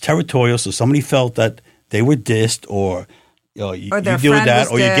it's territorial. So somebody felt that they were dissed, or. You do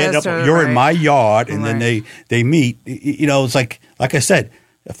that, or you get up. You're in my yard, and then they meet. You know, it's like I said,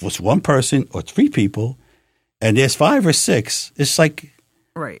 if it's one person or three people, and there's 5 or 6, it's like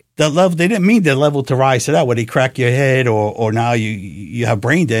the level. They didn't mean the level to rise to that, where they crack your head, or now you have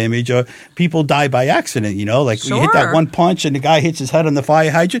brain damage, or people die by accident. You know, like when you hit that one punch and the guy hits his head on the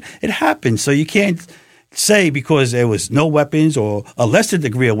fire hydrant. It happens, so you can't say because there was no weapons or a lesser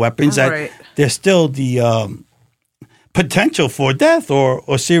degree of weapons that there's still the potential for death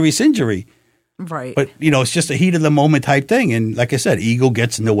or serious injury. Right. But, you know, it's just a heat of the moment type thing. And like I said, ego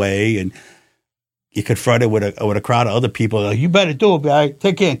gets in the way, and you confront it with a crowd of other people. Like, you better do it, guy.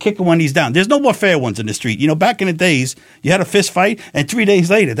 Take care and kick one of these down. There's no more fair ones in the street. You know, back in the days, you had a fist fight, and 3 days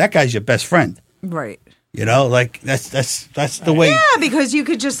later, that guy's your best friend. Right. You know, like that's the way. Yeah, because you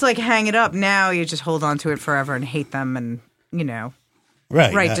could just like hang it up. Now you just hold on to it forever and hate them, and you know.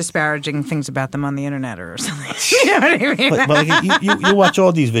 Right, disparaging things about them on the internet or something. You know what I mean? But like, you watch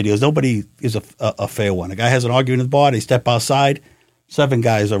all these videos. Nobody is a fair one. A guy has an argument in the bar. They step outside. 7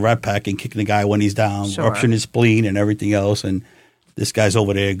 guys are rat packing, kicking the guy when he's down, rupturing his spleen and everything else. And this guy's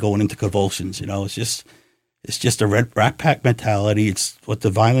over there going into convulsions. You know, it's just a rat pack mentality. It's what the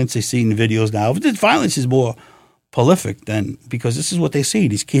violence they see in the videos now. The violence is more prolific than, because this is what they see.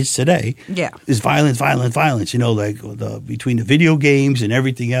 These kids today, is violence. You know, like between the video games and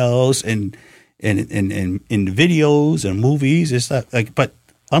everything else, and in the videos and movies, it's not like. But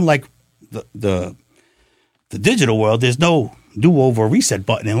unlike the digital world, there's no do-over reset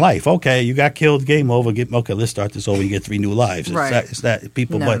button in life. Okay, you got killed, game over. Let's start this over. You get 3 new lives. It's that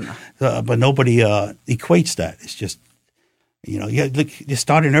people, but nobody equates that. It's just. You know, you're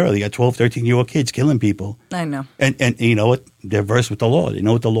starting early. You got 12, 13-year-old kids killing people. I know. And you know what? They're versed with the law. They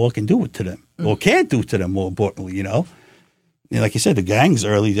know what the law can do to them, or can't do to them, more importantly, you know. And like you said, the gang's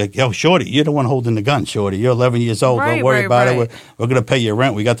early. Like, yo, Shorty, you're the one holding the gun, Shorty. You're 11 years old. Don't worry about it. We're going to pay your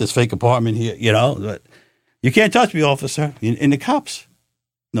rent. We got this fake apartment here, you know. But you can't touch me, officer. And the cops,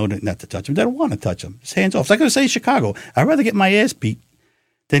 no, not to touch him. They don't want to touch him. It's hands off. It's like I say in Chicago. I'd rather get my ass beat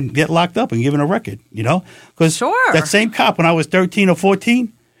than get locked up and given a record, you know? Because that same cop, when I was 13 or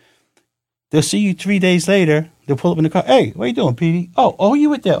 14, they'll see you 3 days later. They'll pull up in the car. Hey, what are you doing, Petey? Oh, you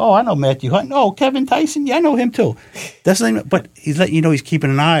were there. Oh, I know Matthew Hunt. Oh, Kevin Tyson. Yeah, I know him too. But he's letting you know he's keeping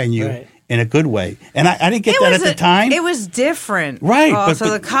an eye on you in a good way. And I didn't get that at the time. It was different. Right.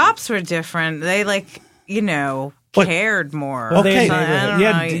 Also, the cops were different. They cared more. Well,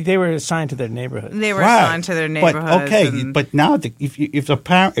 they were assigned to their neighborhood. They were assigned to their neighborhood. But now if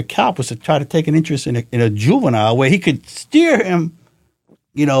a cop was to try to take an interest in a juvenile where he could steer him,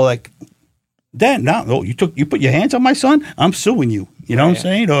 you know, like then now you put your hands on my son, I'm suing you. You know what I'm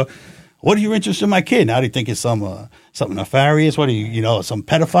saying? What are you interested in my kid? Now they think it's something nefarious. What are you, some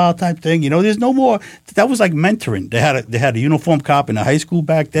pedophile type thing? There's no more. That was like mentoring. They had a uniform cop in the high school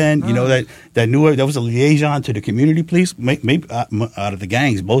back then. That knew it. That was a liaison to the community police, maybe out of the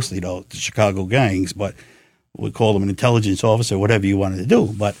gangs mostly though, the Chicago gangs. But we call them an intelligence officer, whatever you wanted to do.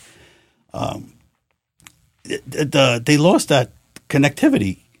 But they lost that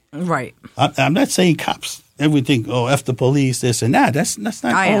connectivity. Right. I'm not saying cops. Everything, F the police, this and that. That's not.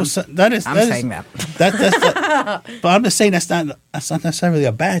 I'm saying that. But I'm just saying that's not necessarily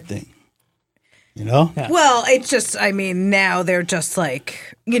a bad thing. Yeah. Well, it's just, now they're just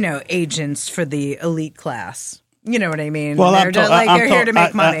like, agents for the elite class. You know what I mean? Well, they're here to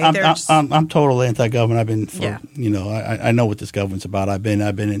make money. I'm total anti-government. I've been for, Yeah. I know what this government's about. I've been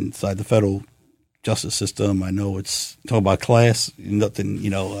inside the federal justice system. I know it's talking about class. Nothing,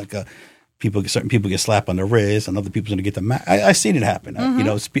 certain people get slapped on the wrist, and other people's going to get the. I seen it happen.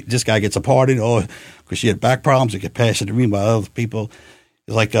 This guy gets a pardon, because she had back problems. It get passed in the room by other people.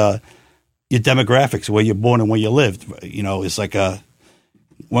 It's like your demographics, where you're born and where you lived. It's like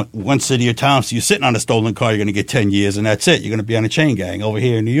one city or town. So you're sitting on a stolen car, you're going to get 10 years, and that's it. You're going to be on a chain gang. Over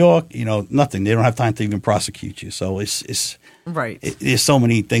here in New York, nothing. They don't have time to even prosecute you. So it's right. There's so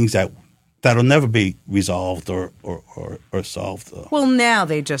many things that'll never be resolved or solved. Well, now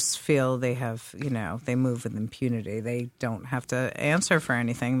they just feel they have, they move with impunity. They don't have to answer for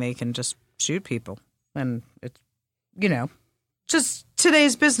anything. They can just shoot people. And it's, just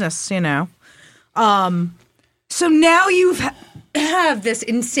today's business, So now you have this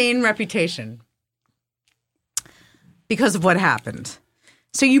insane reputation because of what happened.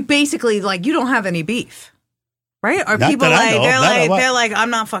 So you basically, you don't have any beef. Right? Are people they're like, I'm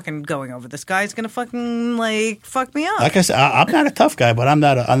not fucking going over this guy. He's gonna fucking fuck me up. Like I said, I'm not a tough guy, but I'm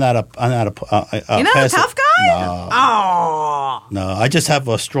not a You're not a tough guy? No. Oh. No, I just have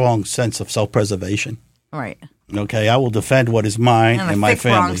a strong sense of self-preservation. Right. Okay, I will defend what is mine and my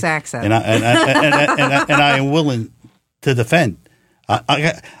family. Bronx accent. And I am willing to defend.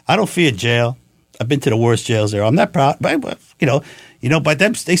 I don't fear jail. I've been to the worst jails there. I'm not proud, but but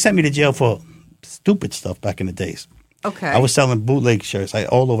them they sent me to jail for stupid stuff back in the days. Okay. I was selling bootleg shirts.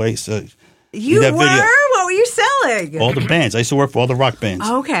 All over. You were? What were you selling? All the bands. I used to work for all the rock bands.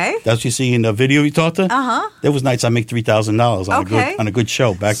 Okay. That's what you see in the video you talked to? Uh-huh. There was nights I make $3,000 on a good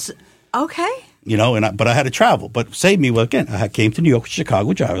show back. Okay. But I had to travel. But saved me. Well, again, I came to New York with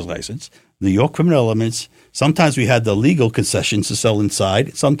Chicago driver's license, New York criminal elements. Sometimes we had the legal concessions to sell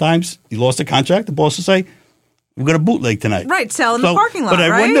inside. Sometimes you lost a contract. The boss would say, we're going to bootleg tonight. Right, sell in the parking lot, but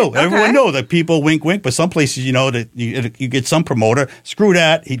everyone knew. Okay. Everyone knew that people wink, wink. But some places, that you get some promoter. Screw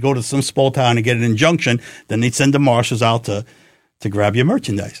that. He'd go to some small town and get an injunction. Then they'd send the marshals out to grab your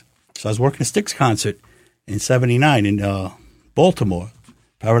merchandise. So I was working a Styx concert in 79 in Baltimore.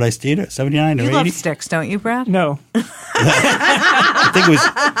 Paradise Theater, 79 or 80. You love Styx, don't you, Brad? No. I think it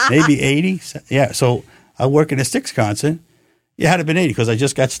was maybe 80. Yeah, so I work in a Styx concert. Yeah, it had to been 80 because I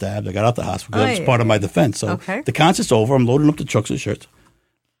just got stabbed. I got out the hospital. That was part of my defense. So the concert's over. I'm loading up the trucks and shirts.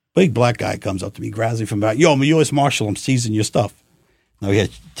 Big black guy comes up to me, grabs me from back. Yo, I'm a U.S. Marshal. I'm seizing your stuff. Now he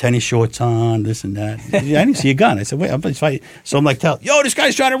had tennis shorts on, this and that. I didn't see a gun. I said, wait, I'm fighting. So I'm like, yo, this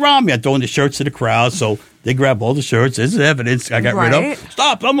guy's trying to rob me. I'm throwing the shirts to the crowd. So they grab all the shirts. This is evidence I got rid of.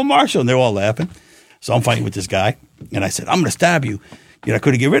 Stop, I'm a marshal. And they're all laughing. So I'm fighting with this guy. And I said, I'm going to stab you. I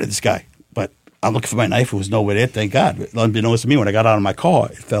couldn't get rid of this guy. But I'm looking for my knife. It was nowhere there, thank God. Unbeknownst to me, when I got out of my car,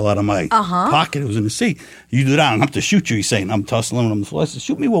 it fell out of my pocket. It was in the seat. You do that, I'm going to have to shoot you, he's saying. I'm tussling him on the floor. I said,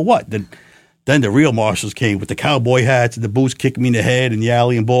 shoot me with what? Then the real marshals came with the cowboy hats and the boots, kicked me in the head in the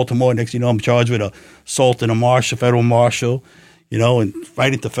alley in Baltimore. Next thing you know, I'm charged with assault and federal marshal, and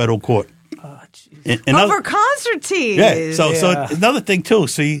right into federal court. Oh, over concert teams. Yeah. So another thing too.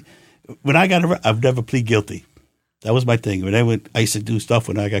 See, when I got arrested, I've never plead guilty. That was my thing. I used to do stuff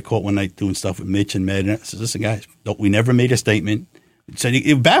when I got caught one night doing stuff with Mitch and Med. And I said, listen, guys, we never made a statement.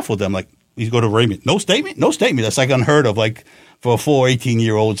 It baffled them. Like, you go to Raymond, no statement? No statement. That's like unheard of. Like, for 4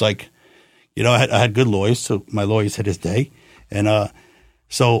 18-year-olds, like, I had good lawyers. So my lawyers had his day. And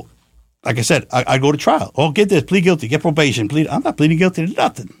so, like I said, I go to trial. Oh, get this, plead guilty, get probation. I'm not pleading guilty to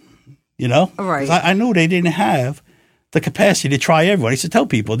nothing, Right. I knew they didn't have the capacity to try everyone. I used to tell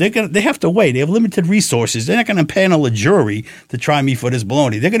people they have to wait. They have limited resources. They're not going to panel a jury to try me for this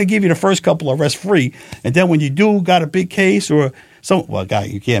baloney. They're going to give you the first couple arrests free, and then when you do got a big case or guy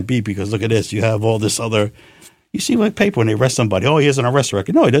you can't beat because look at this. You have all this other. You see like paper when they arrest somebody. Oh, he has an arrest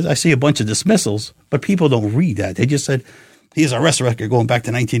record. No, he does. I see a bunch of dismissals, but people don't read that. They just said he has an arrest record going back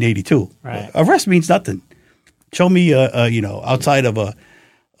to 1982. Right. Arrest means nothing. Show me, outside of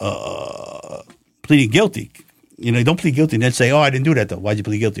pleading guilty. don't plead guilty and then say, oh, I didn't do that though. Why'd you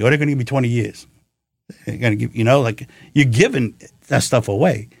plead guilty? Oh, they're going to give me 20 years. They're going to give, like you're giving that stuff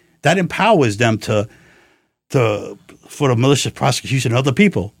away. That empowers them for the malicious prosecution of other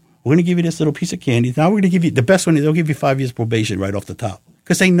people. We're going to give you this little piece of candy. Now we're going to give you the best one is they'll give you 5 years probation right off the top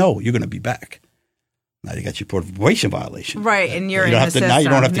because they know you're going to be back. Now you got your probation violation. Right, and you're in the system. Now you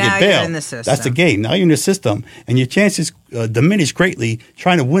don't have to get bail. You're in the system. That's the game. Now you're in the system, and your chances diminish greatly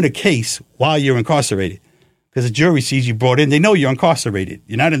trying to win a case while you're incarcerated. Because the jury sees you brought in. They know you're incarcerated.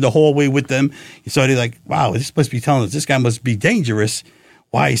 You're not in the hallway with them. So they're like, wow, this must be telling us this guy must be dangerous.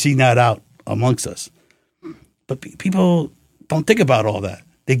 Why is he not out amongst us? But people don't think about all that.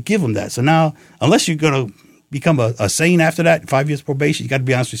 They give them that. So now, unless you're going to become a sane after that, 5 years probation, you got to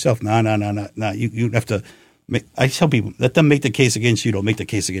be honest with yourself. No. You have to I tell people, let them make the case against you. Don't make the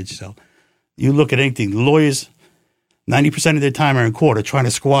case against yourself. You look at anything. Lawyers, 90% of their time are in court are trying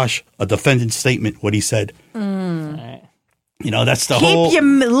to squash a defendant's statement, what he said. Right. That's the Keep whole... Keep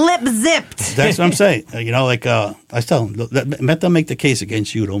your lip zipped. That's what I'm saying. I tell them, let them make the case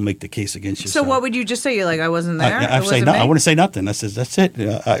against you. Don't make the case against yourself. So what would you just say? You're like, I wasn't there? I say no. I wouldn't say nothing. I says, that's it.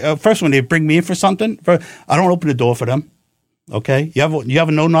 First, when they bring me in for something, I don't open the door for them. Okay? You have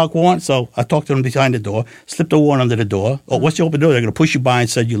a no-knock warrant? So I talk to them behind the door, slip the warrant under the door. Oh, once you open the door, they're going to push you by and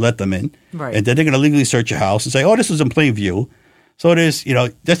say you let them in. Right. And then they're going to legally search your house and say, oh, this was in plain view. So it is,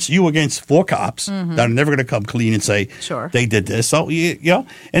 that's you against 4 cops that are never going to come clean and say they did this. So, and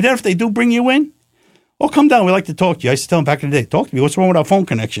then if they do bring you in, come down. We'd like to talk to you. I used to tell them back in the day, talk to me. What's wrong with our phone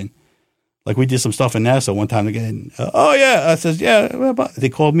connection? Like we did some stuff in NASA one time again. I says, yeah. They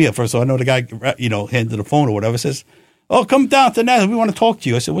called me up first. So I know the guy, handed the phone or whatever, says, oh, come down to NASA. We want to talk to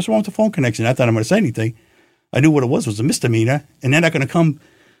you. I said, what's wrong with the phone connection? I thought I'm going to say anything. I knew what it was a misdemeanor. And they're not going to come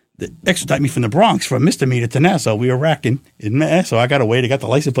extradite me from the Bronx for a misdemeanor to Nassau. We were racking in Mass, so I got away. They got the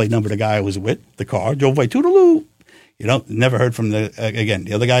license plate number of the guy I was with, the car, drove away, toodaloo. Never heard from again.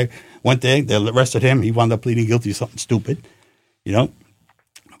 The other guy went there, they arrested him. He wound up pleading guilty to something stupid,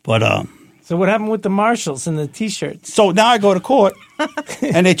 But, so what happened with the marshals and the T-shirts? So now I go to court,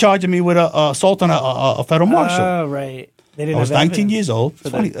 and they're charging me with assault on a federal marshal. Oh, right. I was 19 years old. It's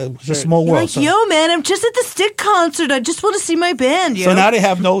funny. It was a small world. Like, yo, man, I'm just at the Stick concert. I just want to see my band. So now they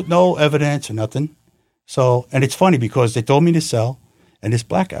have no evidence or nothing. So, and it's funny because they told me to sell, and this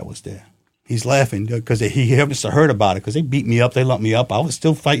black guy was there. He's laughing because he must have heard about it because they beat me up. They lumped me up. I was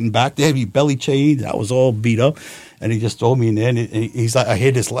still fighting back. They had me belly chained. I was all beat up. And he just threw me in there. And he's like, I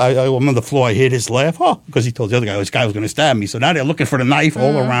hear this laugh. I'm on the floor. I hear this laugh. Oh, because he told the other guy, this guy was going to stab me. So now they're looking for the knife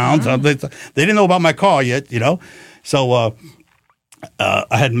all around. So they didn't know about my car yet, So I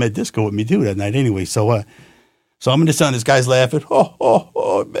hadn't met Disco with me too that night anyway. So I'm in the sun. This guy's laughing.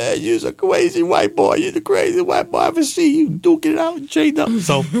 Oh, man, you're a crazy white boy. You're the crazy white boy. I ever see you duking it out and chained up.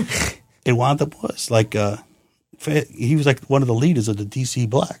 So it wound up was like he was like one of the leaders of the DC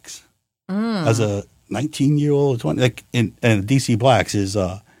Blacks as a 19-year-old, 20. Like and DC Blacks is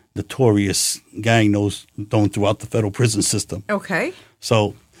a notorious gang known throughout the federal prison system. Okay.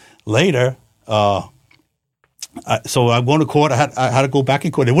 So later. So I'm going to court. I had to go back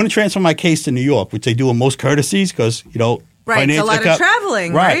in court. They wouldn't transfer my case to New York, which they do in most courtesies because, right, it's a lot of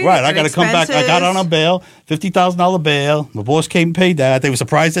traveling, right? Right. I got to come back. I got on a bail, $50,000 bail. My boss came and paid that. They were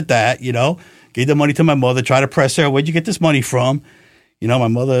surprised at that, Gave the money to my mother, tried to press her. Where'd you get this money from? My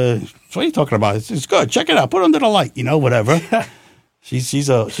mother, what are you talking about? It's good. Check it out. Put it under the light, whatever. She's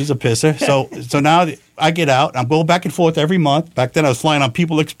a pisser. So now I get out. I'm going back and forth every month. Back then I was flying on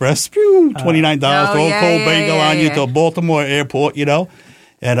People Express, $29, throw a cold bagel on you to Baltimore airport,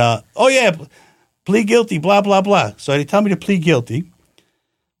 And plead guilty, blah blah blah. So they tell me to plead guilty.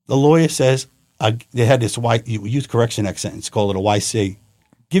 The lawyer says they had this Youth Correction Act sentence, call it a YC.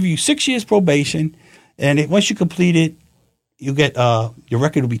 Give you 6 years probation, and once you complete it, you get your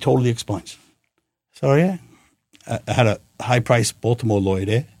record will be totally expunged. So I had a high-priced Baltimore lawyer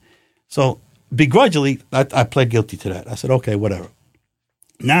there. So begrudgingly, I pled guilty to that. I said, okay, whatever.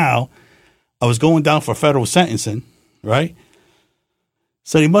 Now, I was going down for federal sentencing, right?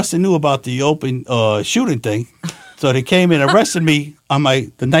 So they must have knew about the open shooting thing. So they came and arrested me on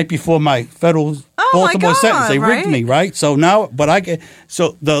the night before my federal Baltimore sentence. They rigged me, right? So now, but I get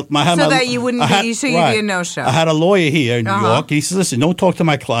that you wouldn't be, you'd be a no-show. I had a lawyer here in New York. He says, listen, don't talk to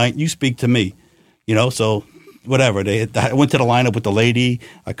my client. You speak to me, so whatever. I went to the lineup with the lady.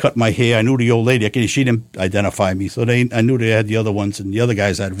 I cut my hair. I knew the old lady. She didn't identify me. So I knew they had the other ones, and the other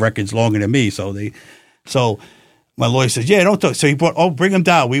guys had records longer than me. So my lawyer says, yeah, don't talk. So he brought, bring him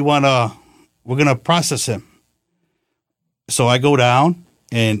down. We're going to process him. So I go down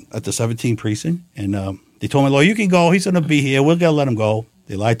and at the 17th precinct, and they told my lawyer, you can go. He's going to be here. We're going to let him go.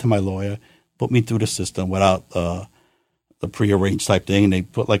 They lied to my lawyer, put me through the system without the prearranged type thing. And they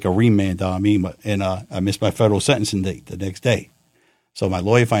put like a remand on me, and I missed my federal sentencing date the next day. So my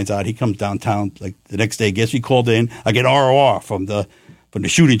lawyer finds out. He comes downtown like the next day, gets me called in. I get ROR from the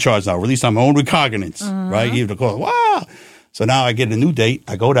shooting charge now, released on my own recognizance, right? Even the call, wow. So now I get a new date.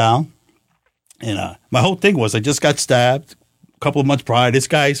 I go down, and my whole thing was I just got stabbed a couple of months prior.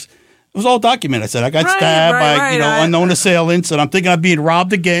 It was all documented. I said I got stabbed by unknown assailants, and I'm thinking I'm being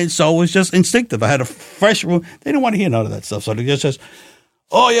robbed again. So it was just instinctive. I had a fresh wound. They didn't want to hear none of that stuff. So they just says,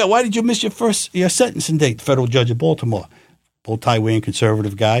 "Oh yeah, why did you miss your sentencing date?" The federal judge of Baltimore, bow tie wearing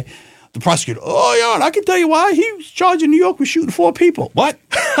conservative guy. The prosecutor, "Oh yeah, and I can tell you why. He was charged in New York with shooting 4 people." What?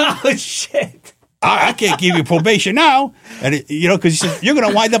 Oh shit! I can't give you probation now, and because he said you're going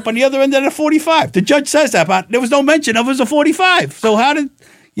to wind up on the other end of the 45. The judge says that, but there was no mention of it was a 45. So how did?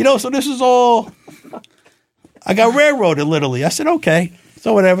 So this is all, I got railroaded literally. I said, okay.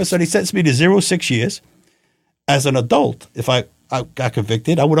 So whatever. So they sentenced me to 0-6 years. As an adult, if I got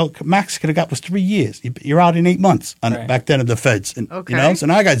convicted, max could have got was 3 years. You're out in 8 months back then of the feds. And, okay. So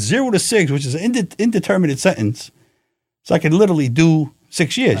now I got 0 to 6, which is an indeterminate sentence. So I could literally do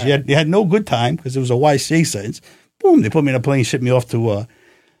 6 years. Right. You had no good time because it was a YCA sentence. Boom, they put me in a plane, shipped me off to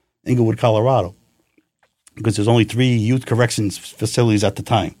Inglewood, Colorado. Because there's only 3 youth corrections facilities at the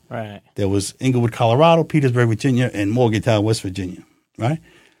time. Right. There was Inglewood, Colorado, Petersburg, Virginia, and Morgantown, West Virginia. Right?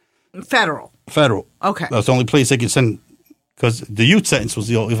 Federal. Okay. That's the only place they could send, because the youth sentence was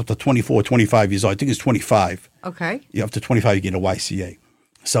up to 24, 25 years old. I think it's 25. Okay. You're up to 25, you get a YCA.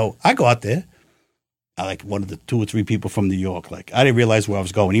 So I go out there. I like one of the 2 or 3 people from New York. Like, I didn't realize where I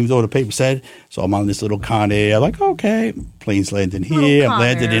was going, even though the paper said. So I'm on this little Con Air. Like, okay, plane's landing here. I'm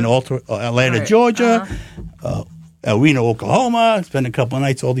landed in Atlanta, Georgia, El Reno, Oklahoma. Spend a couple of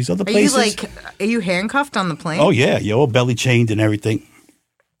nights all these other places. Are you handcuffed on the plane? Oh yeah, belly chained and everything.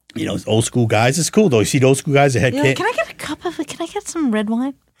 It's old school guys. It's cool though. You see those school guys that had can I get some red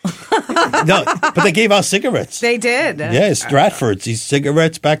wine? No, but they gave out cigarettes. They did. Yeah, Stratford's. These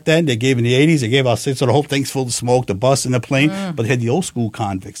cigarettes back then, they gave in the 80s. They gave out cigarettes. So the whole thing's full of smoke, the bus and the plane. But they had the old school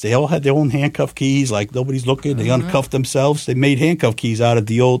convicts. They all had their own handcuff keys. Like, nobody's looking. They uncuffed themselves. They made handcuff keys out of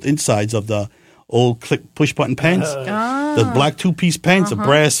the old insides of the old push-button pens. The black 2-piece pens, the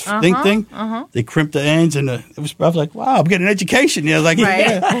brass thing. They crimped the ends. And I was like, wow, I'm getting an education. Like,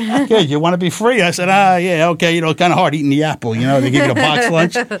 yeah, you want to be free? I said, yeah, okay. Kind of hard eating the apple. They give you a box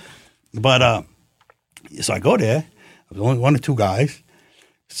lunch. But so I go there. I was only 1 or 2 guys.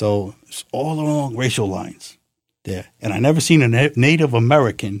 So it's all along racial lines there. And I never seen a Native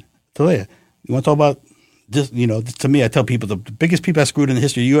American till there. You want to talk about this? To me, I tell people the biggest people that screwed in the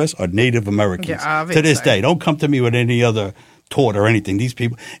history of the U.S. are Native Americans. Yeah, to this day. Don't come to me with any other tort or anything. These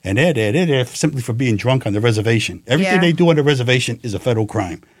people, and they're there simply for being drunk on the reservation. Everything they do on the reservation is a federal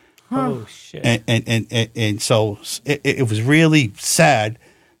crime. Oh, shit. And so it was really sad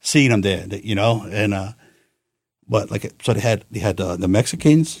seeing them there, but so they had the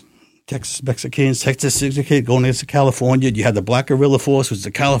Mexicans, Texas Mexicans going into California. You had the Black Guerrilla Force, which was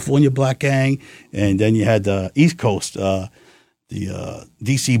the California Black Gang, and then you had the East Coast, the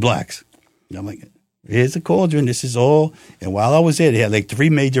DC Blacks. And I'm like, here's the cauldron. This is all. And while I was there, they had like 3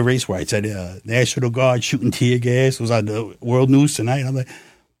 major race riots. Had National Guard shooting tear gas. It was on the world news tonight. I'm like,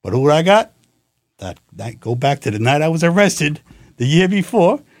 but who I got? That night, go back to the night I was arrested the year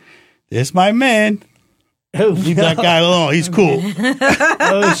before. There's my man. Leave that guy alone. He's cool.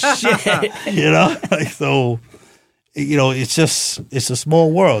 Oh, shit. So, it's a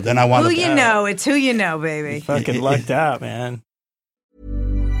small world. And I want to. It's who you know, baby. Fucking lucked out, man.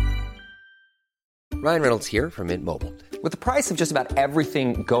 Ryan Reynolds here from Mint Mobile. With the price of just about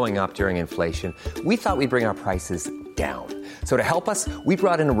everything going up during inflation, we thought we'd bring our prices down. So to help us, we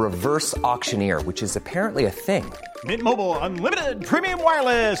brought in a reverse auctioneer, which is apparently a thing. Mint Mobile Unlimited Premium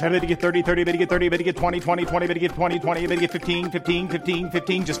Wireless. How to get 30, 30, bit to get 30, bit to get 20, 20, 20, bit to get 20, 20, bit to get 15, 15, 15,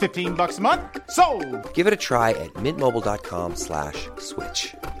 15, just $15 a month? Sold! Give it a try at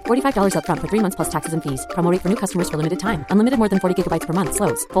mintmobile.com/switch. $45 up front for 3 months plus taxes and fees. Promo rate for new customers for limited time. Unlimited more than 40 gigabytes per month.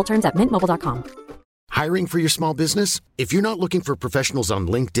 Slows full terms at mintmobile.com. Hiring for your small business? If you're not looking for professionals on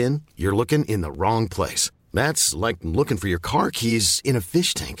LinkedIn, you're looking in the wrong place. That's like looking for your car keys in a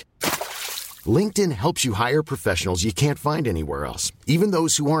fish tank. LinkedIn helps you hire professionals you can't find anywhere else, even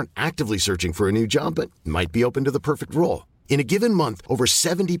those who aren't actively searching for a new job but might be open to the perfect role. In a given month, over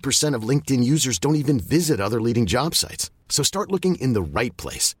 70% of LinkedIn users don't even visit other leading job sites. So start looking in the right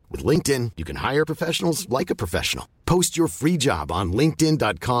place. With LinkedIn, you can hire professionals like a professional. Post your free job on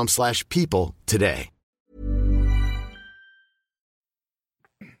linkedin.com/people today.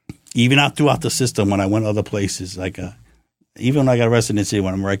 Even out throughout the system, when I went other places, like even when I got arrested in the city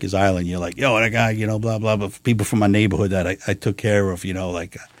when I'm Rikers Island, you're like, yo, that guy, blah, blah, blah. People from my neighborhood that I took care of,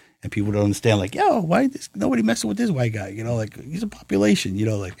 and people don't understand, like, yo, why is nobody messing with this white guy? Like, he's a population,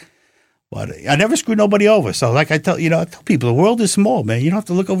 But I never screw nobody over. So, like I tell people, the world is small, man. You don't have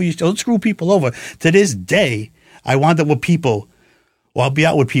to look over your shoulder. Don't screw people over. To this day, I wind up with people, or I'll be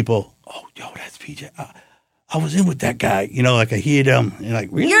out with people. Oh, yo, that's PJ. I was in with that guy. Like I hear them. And like,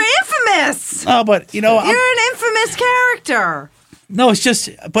 really? You're infamous. Oh, but you're an infamous character. No, it's just,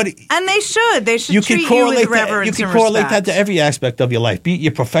 but and they should you treat can correlate you with reverence. You can and correlate respect. that to every aspect of your life, be it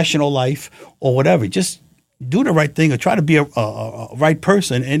your professional life or whatever. Just do the right thing or try to be a right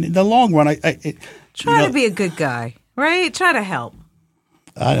person. And in the long run, try to be a good guy, right? Try to help.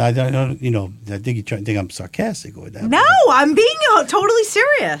 I don't, I think you're trying to think I'm sarcastic with that. No, I'm being totally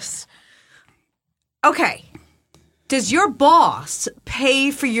serious. Okay. Does your boss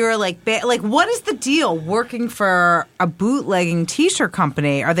pay for your what is the deal working for a bootlegging t-shirt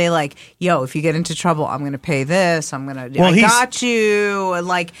company? Are they like, yo, if you get into trouble, I'm going to pay this. I got you.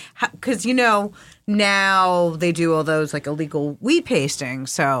 Like, because, now they do all those like illegal weed pasting.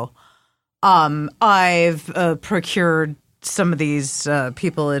 So I've procured some of these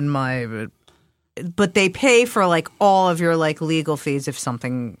people in my but they pay for like all of your like legal fees if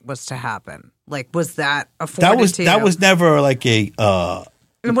something was to happen. Like, was that afforded to you? That was never like a was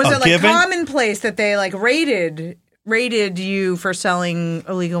it like given? commonplace that they like raided you for selling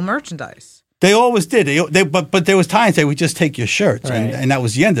illegal merchandise? They always did. But there was times they would just take your shirts, Right. and that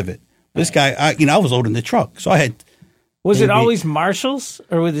was the end of it. This guy, I was loading the truck, so I had. Was it always Marshals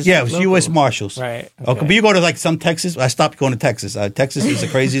or was it? Yeah, it was local? U.S. Marshals. Right. Okay. But you go to like some Texas. I stopped going to Texas. Texas is the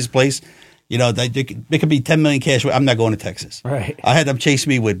craziest place. They could be 10 million cash. I'm not going to Texas. Right. I had them chase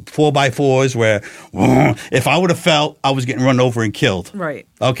me with 4x4s where if I would have felt, I was getting run over and killed. Right.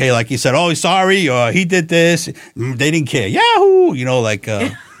 Okay, like he said, oh, he's sorry, or he did this. They didn't care. Yahoo!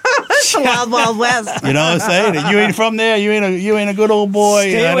 It's the Wild Wild West. You know what I'm saying? And you ain't from there. You ain't a good old boy.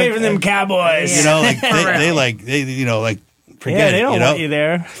 Stay away from them cowboys. Forget they it. don't want you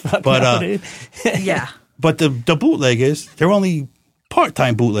there. Fuck But no, dude. Yeah. But the bootleggers, they're only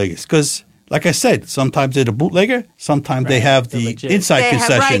part-time bootleggers because, like I said, sometimes they're the bootlegger, sometimes they have the legit. inside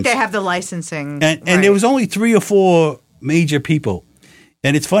concessions. They have the licensing. And there was only 3 or 4 major people.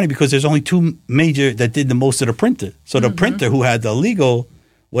 And it's funny because there's only 2 major that did the most of the printer. So the printer who had the legal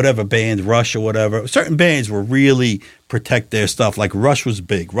whatever bands, Rush or whatever, certain bands will really protect their stuff. Like Rush was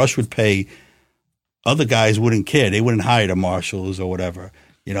big. Rush would pay. Other guys wouldn't care. They wouldn't hire the marshals or whatever.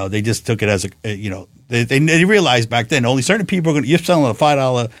 They just took it as they realized back then only certain people you're selling a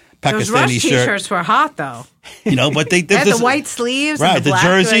 $5 Pakistani Those Rush shirt. T-shirts were hot though. But they had the white sleeves, right? and the black,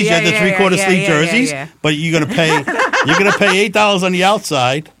 jerseys, you had the 3/4 sleeve jerseys. Yeah. But you're gonna pay $8 on the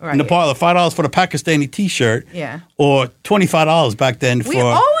outside, and the part of $5 for the Pakistani T-shirt, or $25 back then. We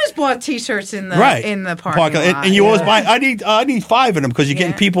always bought T-shirts in the parking lot. And you always buy. I need 5 of them because you're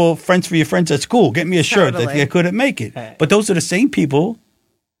getting people, friends for your friends at school. Get me a shirt that they couldn't make it. But those are the same people,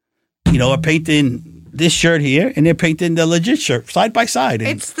 are painting this shirt here, and they're painting the legit shirt side by side.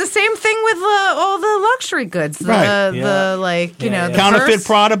 And it's the same thing with all the luxury goods. The counterfeit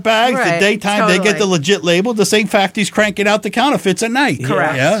Prada bags. Right, the daytime they get the legit label. The same factories cranking out the counterfeits at night.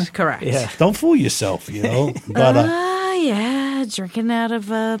 Correct. Yeah? Correct. Yeah. Don't fool yourself. But drinking out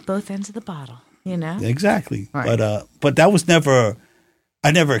of both ends of the bottle. Exactly. Right. But that was never.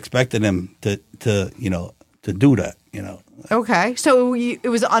 I never expected them to do that. Okay, so it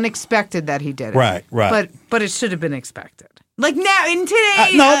was unexpected that he did it. Right. But it should have been expected. Like now, in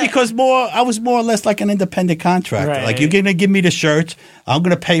today... no, because I was more or less like an independent contractor. Right. Like, you're going to give me the shirts, I'm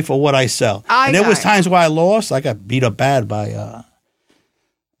going to pay for what I sell. And there was times where I lost. I got beat up bad by...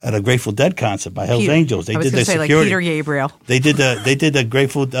 at a Grateful Dead concert by Hell's Angels. They did their security. Like Peter Gabriel. They did the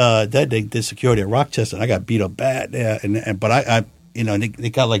Grateful Dead. They did security at Rochester, and I got beat up bad there. But I they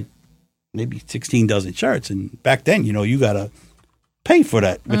got like maybe 16 dozen shirts, and back then, you got to pay for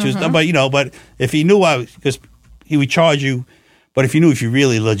that, which was, but if he knew because he would charge you, but if you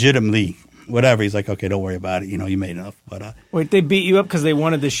really legitimately, whatever, he's like, okay, don't worry about it, you made enough. But wait, they beat you up because they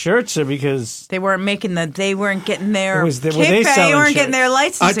wanted the shirts or because they weren't getting their they weren't selling getting their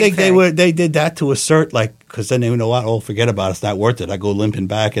licensing I think fee. they did that to assert, like, because then they know what, oh, forget about it, it's not worth it. I go limping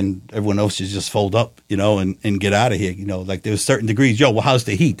back, and everyone else should just fold up, and get out of here. Like, there was certain degrees. Yo, well, how's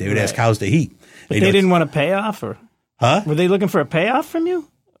the heat? They would ask, how's the heat? But they didn't want a payoff, or were they looking for a payoff from you?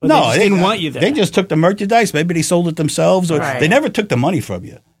 Or no, they didn't want you there. They just took the merchandise. Maybe they sold it themselves, or they never took the money from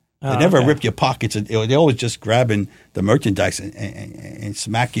you. They never ripped your pockets. They always just grabbing the merchandise and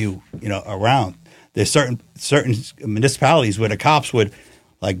smack you, around. There's certain municipalities where the cops would,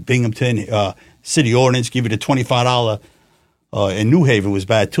 like Binghamton, city ordinance, give you the $25 in New Haven was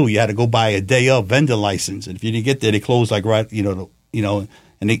bad too. You had to go buy a day of vendor license, and if you didn't get there, they closed like right, And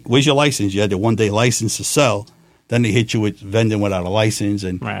where's your license? You had the 1 day license to sell. Then they hit you with vending without a license,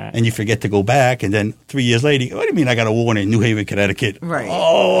 and you forget to go back. And then 3 years later, what do you mean I got a warrant in New Haven, Connecticut? Right.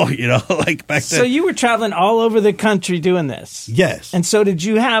 Oh, like back then. So you were traveling all over the country doing this? Yes. And so did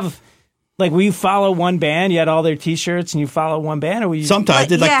you have, like, will you follow one band? You had all their T-shirts and you follow one band? Or were you Sometimes.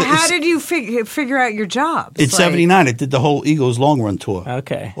 how did you figure out your jobs? In 79, I did the whole Eagles long run tour.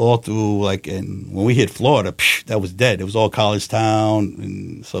 Okay. All through, and when we hit Florida, that was dead. It was all college town.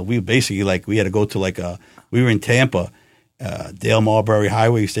 And so we basically, we had to go to, we were in Tampa, Dale Marbury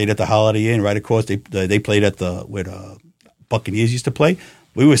Highway. We stayed at the Holiday Inn right across. They played at where Buccaneers used to play.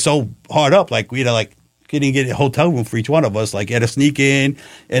 We were so hard up, we had to, couldn't get a hotel room for each one of us. You had to sneak in,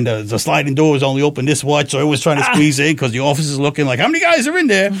 and the sliding doors only open this much, so everyone was trying to squeeze in because the office is looking how many guys are in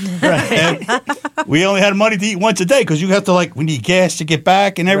there? Right. We only had money to eat once a day because you have to we need gas to get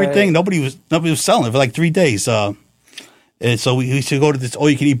back and everything. Right. Nobody was selling it for 3 days. And so we used to go to this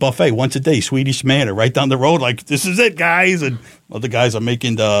all-you-can-eat buffet once a day, Swedish Manor, right down the road. This is it, guys. And other guys are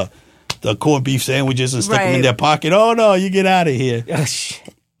making the corned beef sandwiches and stick them in their pocket. Oh, no, you get out of here.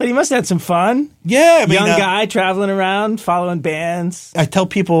 But he must have had some fun. Yeah. Young guy traveling around, following bands. I tell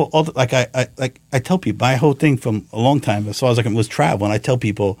people, I tell people, my whole thing from a long time, as far as was travel. And I tell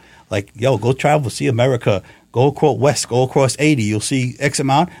people, yo, go travel, see America. Go across west, go across 80. You'll see X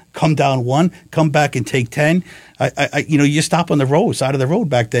amount. Come down 1, come back and take 10. You stop on the side of the road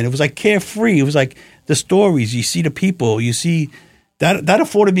back then. It was carefree. It was the stories. You see the people. You see that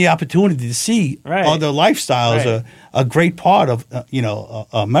afforded me opportunity to see other lifestyles. A great part of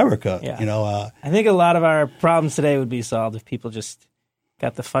America. Yeah. I think a lot of our problems today would be solved if people just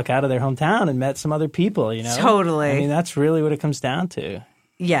got the fuck out of their hometown and met some other people. Totally. I mean, that's really what it comes down to.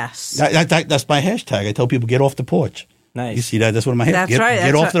 Yes. That's my hashtag. I tell people, get off the porch. Nice. You see that? That's one of my hashtags.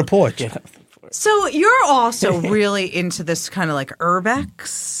 Get off the porch. So you're also really into this kind of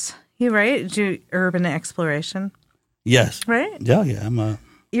urbex, right? Do urban exploration? Yes. Right? Yeah.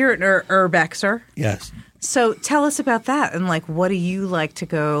 You're an urbexer. Yes. So tell us about that and what do you like to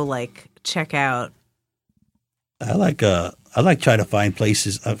go check out? I like trying to find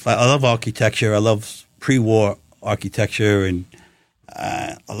places. I love architecture. I love pre-war architecture, and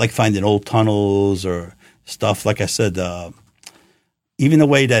I like finding old tunnels or stuff. Like I said, even the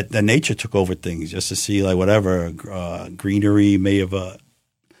way that the nature took over things, just to see whatever greenery may have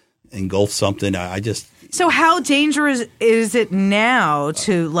engulfed something. So how dangerous is it now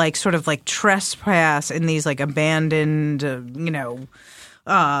to sort of trespass in these abandoned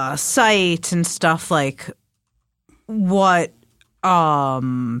sites and stuff? What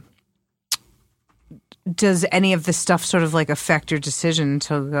does any of this stuff sort of affect your decision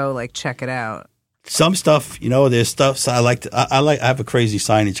to go check it out? Some stuff, there's stuff. So I have a crazy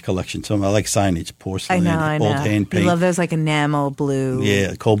signage collection. So I like signage, porcelain, I know. old hand paint. You love those enamel blue.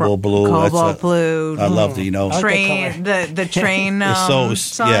 Yeah, cobalt blue. Blue. I love the train. The train.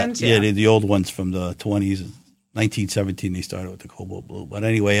 Signs. Yeah, the old ones from the 20s, 1917. They started with the cobalt blue. But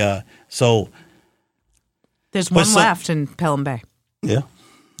anyway, so there's one left in Pelham Bay. Yeah.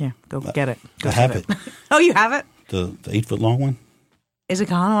 Yeah, go get it. I have it. Oh, you have it? The 8-foot long one. Is it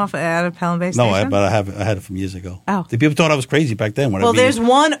gone off out of Pelham Bay Station? No, but I have it. I had it from years ago. Oh. The people thought I was crazy back then. There's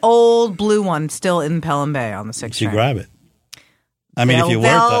one old blue one still in Pelham Bay on the 6th train. You grab it. I mean, if you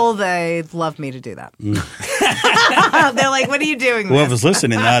they'd love me to do that. They're like, what are you doing? Whoever's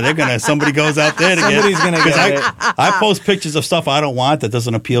listening now, somebody goes out there to Somebody's going to get it. I post pictures of stuff I don't want that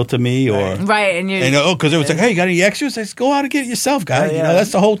doesn't appeal to me. Right. And because it was hey, you got any extras? I said, go out and get it yourself, guys. Yeah.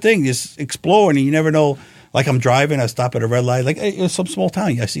 That's the whole thing. Just exploring, and you never know. I'm driving, I stop at a red light. Hey, it's some small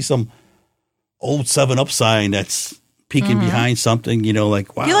town. I see some old 7-Up sign that's peeking behind something, wow. You like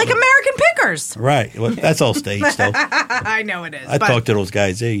American Pickers. Right. Well, that's all staged, though. I know it is. I talked to those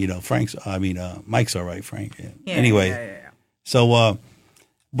guys there, Mike's all right, Frank. Yeah. Anyway. Yeah. So,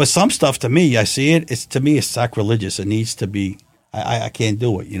 but some stuff to me, I see it, it's sacrilegious. It needs to be, I can't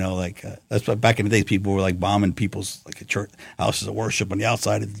do it, that's what back in the days people were bombing people's church houses of worship on the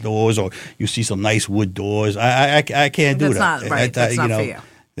outside of the doors, or you see some nice wood doors. I can't do that. That's not right. That's not for you.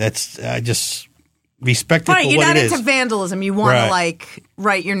 I just respect it for what it is. You're not into vandalism. You want to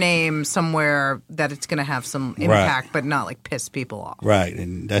write your name somewhere that it's going to have some impact, but not piss people off. Right,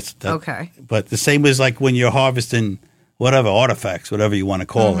 and that's okay. But the same as when you're harvesting whatever artifacts, whatever you want to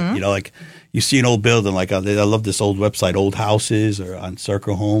call it. You see an old building, I love this old website, Old Houses, or on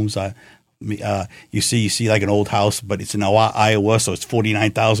Circle Homes. You see an old house, but it's in Iowa, so it's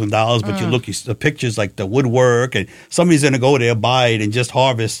 $49,000. But you look, the pictures, the woodwork, and somebody's going to go there, buy it, and just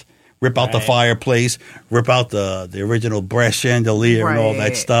harvest rip out the fireplace, rip out the original brass chandelier and all that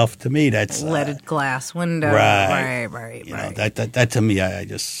Right. stuff. To me, that's Leaded glass window. Right. Right. you know, that to me, I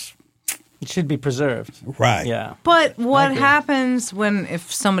just It should be preserved. right. Yeah. But what happens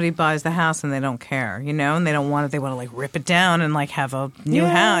if somebody buys the house and they don't care, and they don't want it, they want to like rip it down and like have a new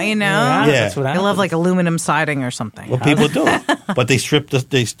house, Yeah, Yeah. that's what They happens. love like aluminum siding or something. Well, people do, but they strip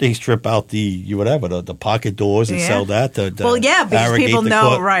they strip out the pocket doors and Yeah. sell that. Well, yeah, because arrogate people the know,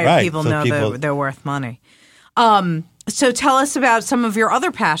 court. right? People So know they're worth money. So tell us about some of your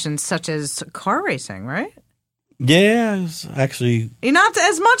other passions, such as car racing, right? Yeah, it's actually You're not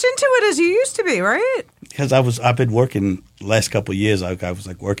as much into it as you used to be, right? because I've been working the last couple of years. I was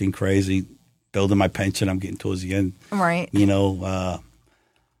like working crazy, building my pension. I'm getting towards the end, Right.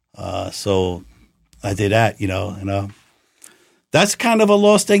 So I did that, and that's kind of a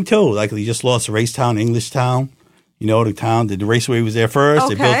lost thing too. Like we just lost Racetown, Englishtown. The town, the raceway was there first.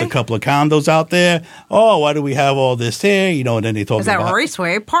 They built Okay. a couple of condos out there. Oh, why do we have all this here? And then they talk Is that about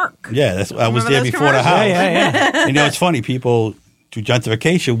Raceway Park? Yeah, I was Remember there those before the commercials? house. Yeah. And it's funny, people through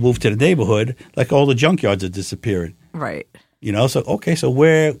gentrification moved to the neighborhood, like all the junkyards are disappearing. Right. So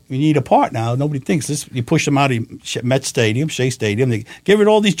where we need a part now, nobody thinks this. You push them out of Met Stadium, Shea Stadium. They get rid of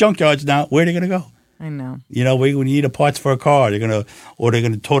all these junkyards now. Where are they going to go? I know. We need a parts for a car. They're gonna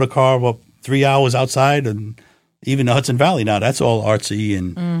tow the car up 3 hours outside, and even the Hudson Valley now. That's all artsy,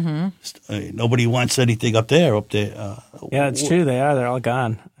 and nobody wants anything up there. Yeah, it's true. They're all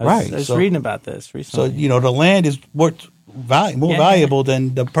gone. I Right, was so- reading about this So recently. the land is worth more valuable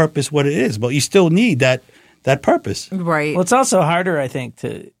than the purpose what it is, but you still need that purpose. Right. Well, it's also harder, I think,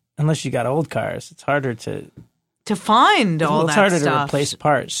 unless you got old cars. It's harder to find all it's that harder stuff. to replace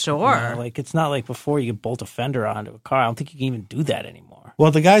parts. Sure. Like it's not like before you could bolt a fender onto a car. I don't think you can even do that anymore.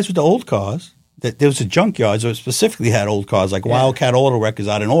 Well, the guys with the old cars, there was a junkyard that specifically had old cars, like Wildcat Auto Records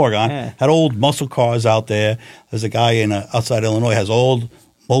out in Oregon, had old muscle cars out there. There's a guy outside Illinois has old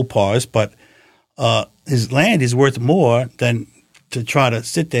Mopars, but his land is worth more than to try to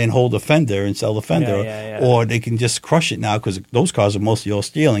sit there and hold a fender and sell the fender, or they can just crush it now because those cars are mostly all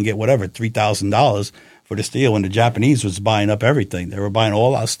steel and get whatever $3,000 for the steel. When the Japanese was buying up everything, they were buying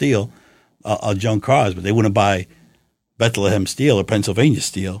all our steel, our junk cars, but they wouldn't buy Bethlehem steel or Pennsylvania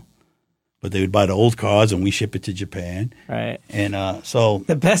steel. But they would buy the old cars and we ship it to Japan. Right. And so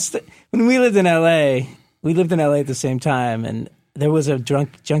The best when we lived in LA at the same time, and there was a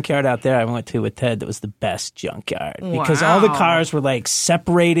junkyard out there I went to with Ted that was the best junkyard because all the Wow. cars were like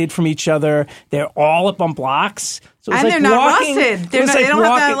separated from each other. They're all up on blocks. So it was And like they're not walking, rusted. it They're was not- they don't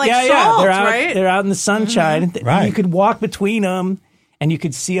have that, like, salt, they're out, right? They're out in the sunshine. And Right. You could walk between them, and you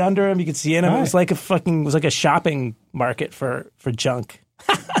could see under them. You could see in them. It was Right. like a shopping market for junk.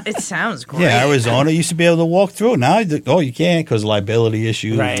 It sounds great. yeah, Arizona used to be able to walk through. Now, you can't because liability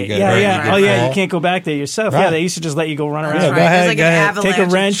issues. Right. You get Yeah. hurt, Yeah. you get Oh, yeah. fall. You can't go back there yourself. Right. Yeah. They used to just let you go run around. That's Yeah, right. go ahead, There's like go an ahead. avalanche Take a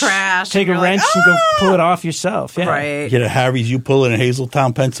of wrench, trash. take and a you're wrench, like, and go pull it off yourself. Yeah. Right. Get a Harry's U-Pull in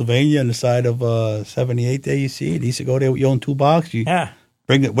Hazeltown, Pennsylvania, on the side of 78 there. You see it. You used to go there with your own $2. You Yeah.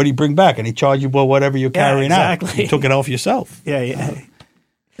 bring it. What do you bring back? And they charge you for whatever you're Yeah, carrying out. exactly. You took it off yourself. Yeah. Yeah.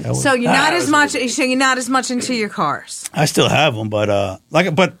 So you're not as much. So you're not as much into your cars. I still have them, but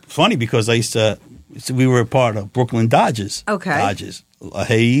funny because we were a part of Brooklyn Dodgers. Okay. Dodgers,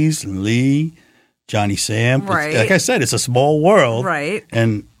 Hayes and Lee, Johnny Sam. Right. Like I said, it's a small world. Right.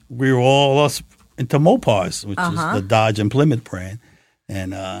 And we were all us into Mopars, which is the Dodge and Plymouth brand,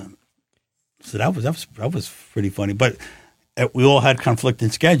 and so that was pretty funny. But we all had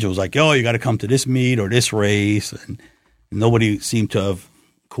conflicting schedules. Like, you got to come to this meet or this race, and nobody seemed to have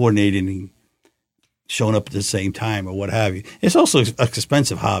coordinated and shown up at the same time or what have you. It's also an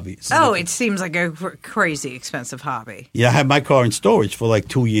expensive hobby. It seems like a crazy expensive hobby. Yeah, I had my car in storage for like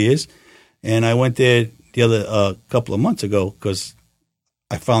 2 years, and I went there the other couple of months ago because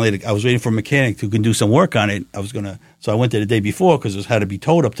I was waiting for a mechanic who can do some work on it. So I went there the day before because it had to be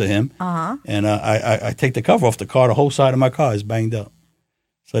towed up to him. And I take the cover off the car. The whole side of my car is banged up.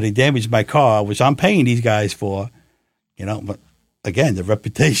 So they damaged my car, which I'm paying these guys for, But again, the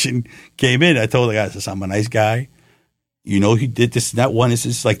reputation came in. I told the guys, I'm a nice guy. He did this and that one. It's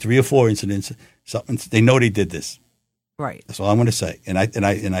just like 3 or 4 incidents. Something they know they did this. Right. That's all I'm going to say. And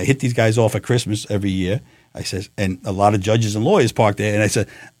I hit these guys off at Christmas every year. I said, and a lot of judges and lawyers parked there. And I said,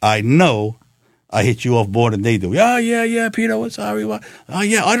 I know I hit you off more than they do. Yeah, Peter, I'm sorry. Oh,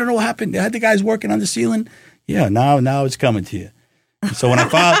 yeah, I don't know what happened. I had the guys working on the ceiling. Yeah, now it's coming to you. And so when I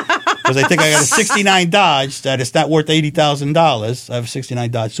filed, because I think I got a 69 Dodge that it's not worth $80,000. I have a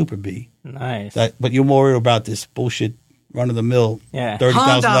 69 Dodge Super B. Nice. But you're more worried about this bullshit run-of-the-mill Yeah. $30,000.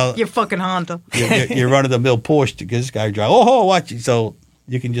 Honda, your fucking Honda. Your run-of-the-mill Porsche because this guy drive. Oh, watch it. So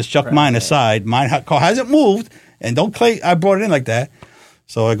You can just chuck mine aside. Mine car hasn't moved, and don't claim I brought it in like that.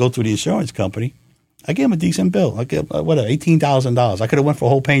 So I go through the insurance company. I gave him a decent bill. I gave $18,000. I could have went for a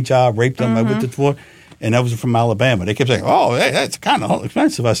whole paint job, raped him. I went to tour, and that was from Alabama. They kept saying, "Oh, hey, that's kind of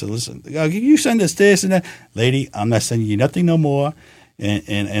expensive." I said, "Listen, you send us this and that, lady. I'm not sending you nothing no more."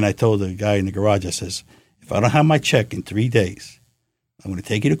 And I told the guy in the garage, I says, "If I don't have my check in 3 days, I'm going to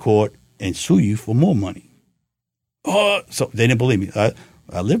take you to court and sue you for more money." Oh, so they didn't believe me.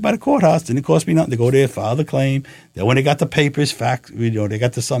 I lived by the courthouse. Didn't cost me nothing to go there, file the claim. Then when they got the papers, facts, they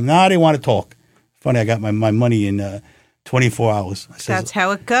got the something. Now they want to talk. Funny, I got my money in 24 hours. That's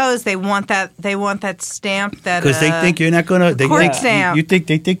how it goes. They want that. They want that stamp. That because they think you're not gonna. They court think, stamp.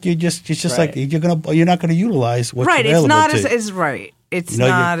 They think you're just like you're not gonna utilize what's right. available. It's not to as right. It's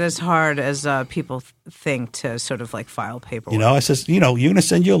not as hard as people think to sort of like file paperwork. I says, you're gonna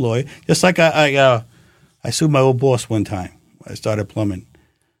send your lawyer. Just like I sued my old boss one time. I started plumbing.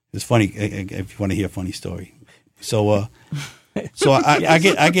 It's funny if you want to hear a funny story. So. So I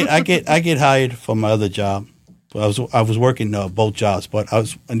get hired for my other job. I was working both jobs, but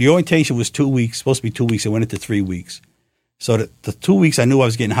and the orientation was 2 weeks, supposed to be 2 weeks. It went into 3 weeks. So the 2 weeks I knew I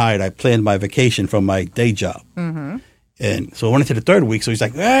was getting hired, I planned my vacation from my day job. Mm-hmm. And so I went into the third week. So he's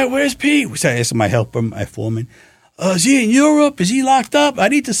like, "Hey, where's Pete?" So I asked my helper, my foreman, "Is he in Europe? Is he locked up? I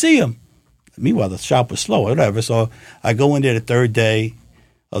need to see him." Meanwhile, the shop was slow or whatever. So I go in there the third day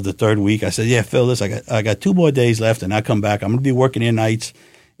of the third week. I said, "Yeah, Phil, I got 2 more days left, and I come back. I'm going to be working in nights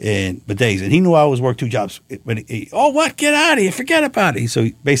but days." And he knew I was working 2 jobs. But what? Get out of here! Forget about it. So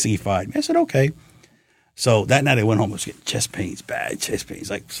he basically fired me. I said, "Okay." So that night I went home. I was getting chest pains, bad chest pains,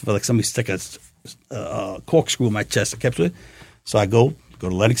 like somebody stuck a corkscrew in my chest. I kept it. So I go to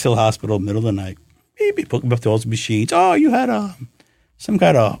Lenox Hill Hospital, middle of the night. Maybe put me up to all the machines. "Oh, you had some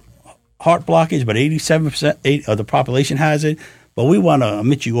kind of heart blockage, but 87% of the population has it. But we want to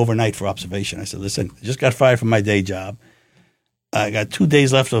admit you overnight for observation." I said, "Listen, I just got fired from my day job. I got 2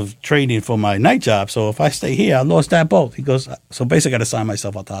 days left of training for my night job. So if I stay here, I lost that both." He goes, "So basically I got to sign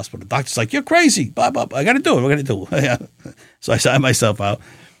myself out the hospital." The doctor's like, "You're crazy. Blah, blah, blah. I got to do it. We're going to do it." So I signed myself out.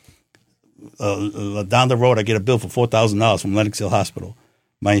 Down the road, I get a bill for $4,000 from Lenox Hill Hospital.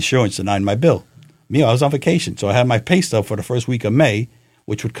 My insurance denied my bill. Me, I was on vacation. So I had my pay stub for the first week of May,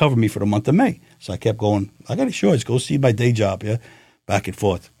 which would cover me for the month of May. So I kept going, "I got insurance, go see my day job," back and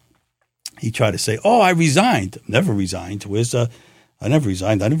forth. He tried to say, "Oh, I resigned." Never resigned. I never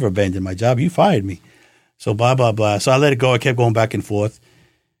resigned. I never abandoned my job. You fired me. So blah, blah, blah. So I let it go. I kept going back and forth.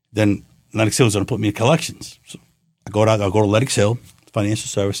 Then Lenox Hill was going to put me in collections. So I go to Lenox Hill, Financial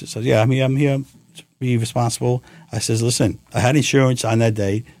Services. Says, "Yeah, I'm here to be responsible." I says, "Listen, I had insurance on that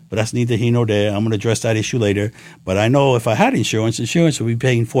day, but that's neither here nor there. I'm going to address that issue later. But I know if I had insurance would be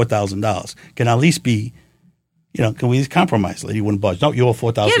paying $4,000. Can I at least be, can we compromise?" Lady wouldn't budge. "No, you owe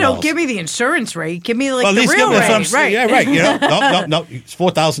 $4,000. Don't give me the insurance rate. Give me the real rate. Right. Yeah, right. No, it's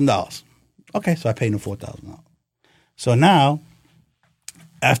 $4,000. Okay, so I paid him $4,000. So now,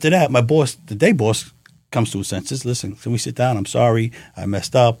 after that, my boss, the day boss, comes to his senses. "Listen, can we sit down? I'm sorry. I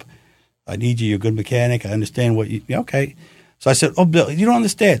messed up. I need you. You're a good mechanic. I understand what you." Okay. So I said, "Oh, Bill, you don't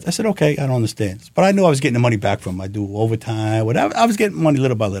understand." I said, "Okay, I don't understand." But I knew I was getting the money back from him. I do overtime, whatever. I was getting money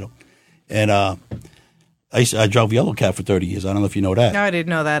little by little. And I drove Yellow Cab for 30 years. I don't know if you know that. No, I didn't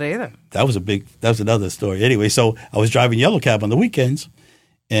know that either. That was another story. Anyway, so I was driving Yellow Cab on the weekends,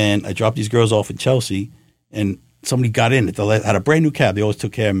 and I dropped these girls off in Chelsea, and somebody got in it. They had a brand new cab. They always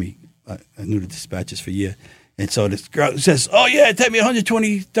took care of me. I knew the dispatchers for a year. And so this girl says, "Oh, yeah, take me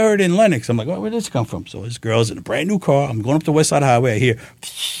 123rd in Lenox." I'm like, "Where did this come from?" So this girl's in a brand new car. I'm going up the West Side Highway. I hear,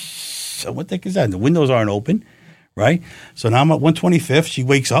 so what the heck is that? And the windows aren't open, right? So now I'm at 125th. She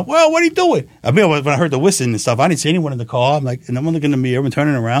wakes up. "Well, what are you doing?" I mean, when I heard the whistling and stuff, I didn't see anyone in the car. I'm like, and I'm looking in the mirror and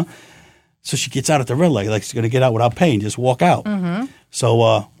turning around. So she gets out at the red light, like she's going to get out without paying, just walk out. Mm-hmm.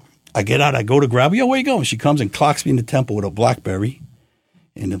 So I get out. I go to grab her. "Yo, where you going?" She comes and clocks me in the temple with a BlackBerry.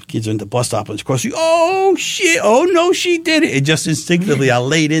 And the kids are in the bus stop and across. "Oh, shit. Oh, no, she did it." And just instinctively, I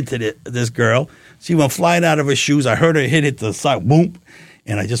laid into this girl. She went flying out of her shoes. I heard her hit the side. Boom.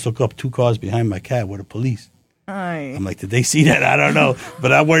 And I just look up 2 cars behind my cab with the police. Aye. I'm like, did they see that? I don't know.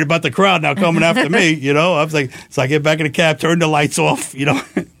 But I'm worried about the crowd now coming after me, I was like, so I get back in the cab, turn the lights off,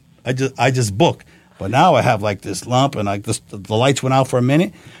 I just book. But now I have like this lump and the lights went out for a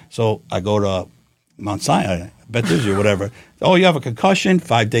minute. So I go to Mount Sinai, Bethesda or whatever. "Oh, you have a concussion,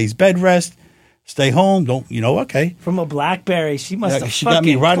 5 days bed rest, stay home, don't, okay." From a BlackBerry, she must have She got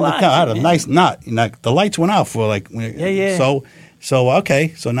me right in the car. I had a nice knot. The lights went out for like, yeah. So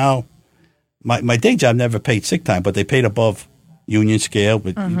okay. So now my day job never paid sick time, but they paid above union scale.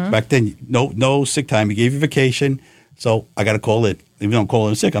 But back then, no sick time. He gave you vacation. So I got to call in. Even though I'm calling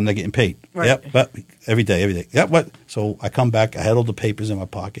in sick, I'm not getting paid. Right. Yep, but every day. Yep, what? So I come back. I had all the papers in my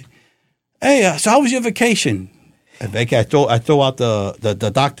pocket. Hey, so how was your vacation? I throw out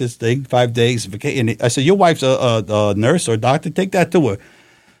the doctor's thing, 5 days vacation. I said, your wife's a nurse or a doctor. Take that to her.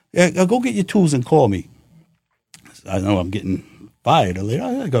 Yeah, go get your tools and call me. I know I'm getting fired.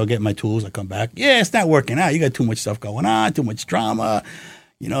 I go get my tools. I come back. Yeah, it's not working out. You got too much stuff going on, too much drama.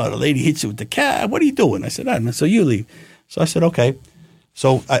 You know, the lady hits you with the cab. What are you doing? I said, I don't know. So you leave. So I said, okay.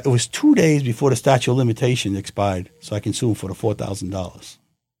 So it was 2 days before the statute of limitation expired, so I can sue him for the $4,000.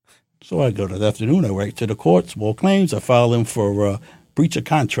 So I go to the afternoon. I write to the court, small claims. I file him for breach of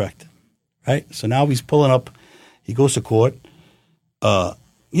contract, right? So now he's pulling up. He goes to court.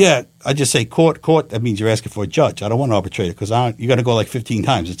 Yeah, I just say court. That means you're asking for a judge. I don't want an arbitrator because you got to go like 15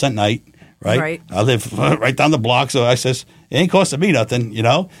 times. It's at night, right? Right. I live right down the block, so I says it ain't costing me nothing, you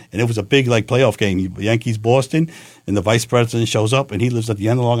know. And it was a big like playoff game, Yankees Boston, and the vice president shows up, and he lives at the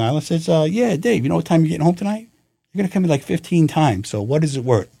end of Long Island. Says, yeah, Dave, you know what time you're getting home tonight? You're gonna come in like 15 times. So what is it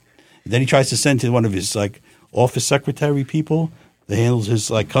worth? And then he tries to send to one of his like office secretary people that handles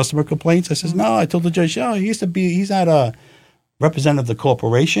his like customer complaints. I says, no, I told the judge, he's not a representative of the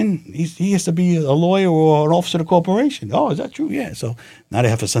corporation. He has to be a lawyer or an officer of the corporation. Oh, is that true? Yeah. So now they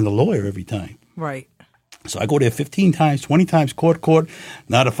have to send a lawyer every time. Right. So I go there 15 times, 20 times, court.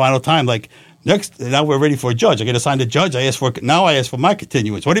 Now the final time, like now we're ready for a judge. I get assigned a judge. I ask for my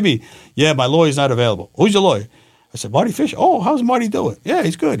continuance. What do you mean? Yeah, my lawyer's not available. Who's your lawyer? I said, Marty Fisher. Oh, how's Marty doing? Yeah,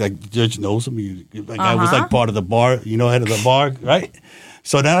 he's good. Like the judge knows him. I was like part of the bar, head of the bar, right?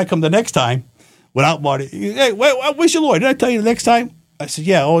 So then I come the next time without Marty. Hey, where's your lawyer? Did I tell you the next time? I said,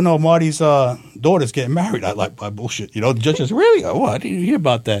 yeah. Oh no, Marty's daughter's getting married. I like my bullshit. The judge says, really? Oh, I didn't hear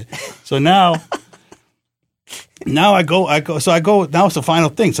about that. So now I go. So I go. Now it's the final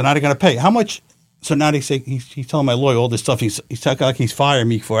thing. So now they're gonna pay. How much? So now they say he's telling my lawyer all this stuff. He's talking like he's firing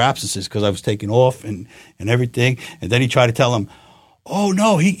me for absences because I was taking off and everything. And then he tried to tell him, oh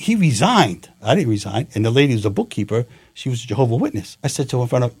no, he resigned. I didn't resign. And the lady was a bookkeeper. She was a Jehovah's Witness. I said to her in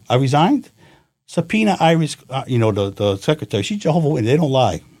front of, I resigned. Subpoena Iris, the secretary. She's Jehovah's Witness. They don't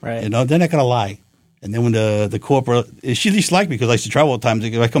lie. Right. They're not gonna lie. And then when the corporate, she just liked me because I used to travel all the time.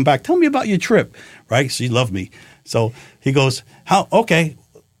 I come back, tell me about your trip, right? She loved me. So he goes, how? Okay.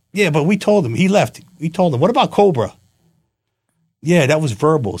 Yeah, but we told him. He left. We told him. What about Cobra? Yeah, that was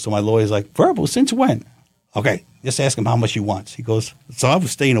verbal. So my lawyer's like, verbal? Since when? Okay, just ask him how much he wants. He goes, so I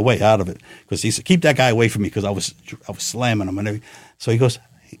was staying away out of it because he said, keep that guy away from me because I was slamming him and everything. So he goes,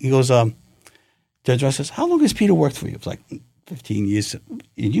 Judge Ross says, how long has Peter worked for you? It's like 15 years.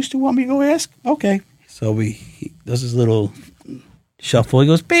 You used to want me to go ask? Okay. So he does his little shuffle. He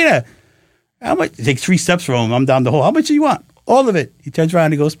goes, Peter, how much? He takes 3 steps from him. I'm down the hall. How much do you want? All of it. He turns around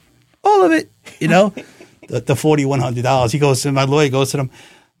and he goes, all of it, the $4,100. He goes, and my lawyer goes to him,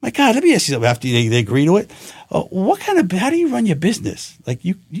 my God, let me ask you something after they agree to it. How do you run your business? Like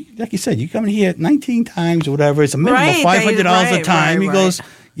you like you said, you come in here 19 times or whatever. It's a minimum of $500 a time. He goes,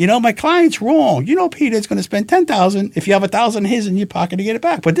 my client's wrong. Peter's going to spend $10,000 if you have $1,000 in his in your pocket to get it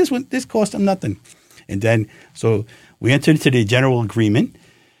back. But this cost him nothing. And then, so we entered into the general agreement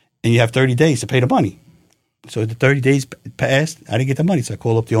and you have 30 days to pay the money. So the 30 days passed. I didn't get the money. So I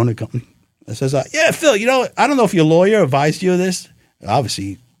called up the owner of the company. I says, yeah, Phil, I don't know if your lawyer advised you of this.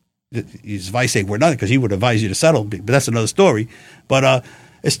 Obviously, his advice ain't worth nothing because he would advise you to settle. But that's another story. But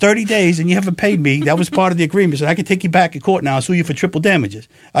it's 30 days and you haven't paid me. That was part of the agreement. So I can take you back in court now and sue you for triple damages.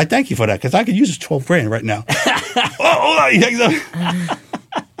 I thank you for that because I could use this $12,000 right now.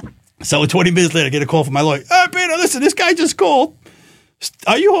 So 20 minutes later, I get a call from my lawyer. Hey, Peter, listen, this guy just called.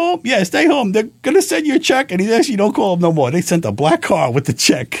 Are you home? Yeah, stay home. They're going to send you a check, and he actually don't call him no more. They sent a black car with the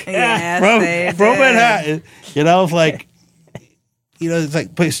check from Manhattan. It's like,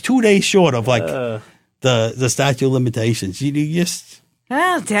 but it's 2 days short of like the statute of limitations. You just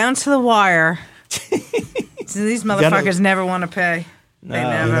down to the wire. So these motherfuckers never want to pay. They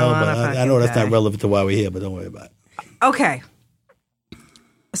never want to pay. I know that's not relevant to why we're here, but don't worry about it. Okay.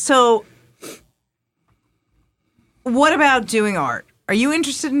 So, what about doing art? Are you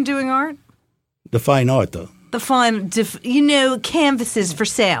interested in doing art? Define art, though. Canvases for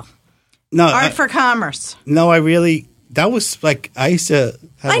sale. No, art for commerce. No, that was like, I used to.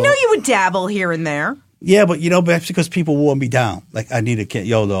 I know you would dabble here and there. Yeah, but that's because people wore me down. Like I need a kid,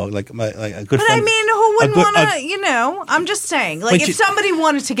 like a good. But friend, who wouldn't want to? I'm just saying. Like if somebody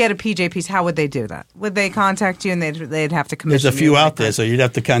wanted to get a PJ piece, how would they do that? Would they contact you and they'd have to commission? There's a few out there, so you'd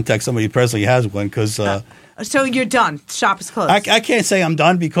have to contact somebody who personally has one because. So you're done. Shop is closed. I can't say I'm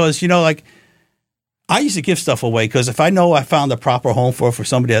done because I used to give stuff away because if I know I found a proper home for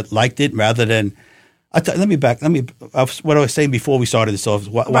somebody that liked it rather than What I was saying before we started this off,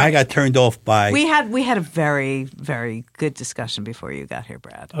 why I got turned off by. We had a very, very good discussion before you got here,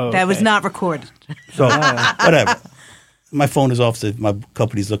 Brad. Oh, That was okay. not recorded. So whatever. My phone is off. So if my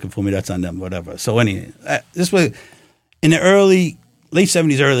company's looking for me, that's on them. Whatever. So anyway, this was in the late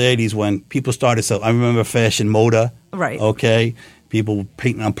 70s, early 80s when people started. So I remember Fashion Moda. Right. Okay. People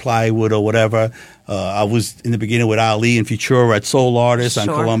painting on plywood or whatever. I was in the beginning with Ali and Futura at Soul Artist on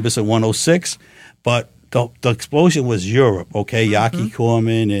Sure. Columbus and 106. But the explosion was Europe, okay? Yaki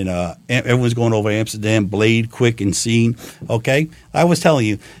Corman and everyone's going over Amsterdam, Blade, Quick, and Scene, okay? I was telling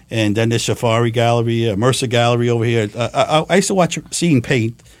you. And then there's Safari Gallery, Mercer Gallery over here. I used to watch Scene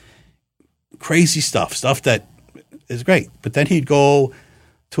paint. Crazy stuff that is great. But then he'd go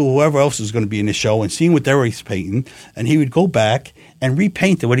to whoever else was going to be in the show and seeing what they were painting, and he would go back and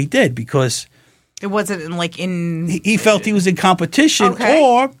repaint what he did because It wasn't he felt he was in competition, Okay.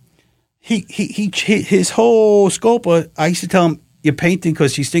 or his whole scope. I used to tell him, "You're painting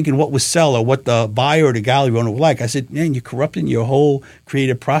because he's thinking what would sell or what the buyer or the gallery owner would like." I said, "Man, you're corrupting your whole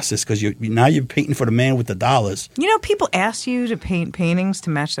creative process because now you're painting for the man with the dollars." people ask you to paint paintings to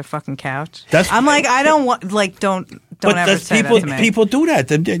match their fucking couch. That's- I'm like, I don't want, don't But ever that's say people. that to me. People do that.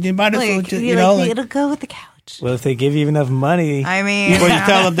 You might as well, like, you know. Like, it'll go with the couch. Well, if they give you enough money, I mean, Well, you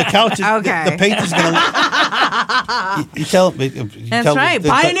tell them the couch is Okay. the paint is going to. You tell them. That's right.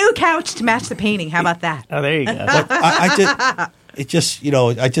 Buy a new couch to match the painting. How about that? oh, there you go.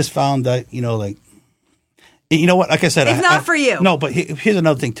 I just found that what? Like I said, It's not for you. No, but here's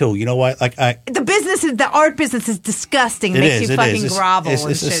another thing too. You know what? The art business is disgusting. It makes you fucking grovel. It's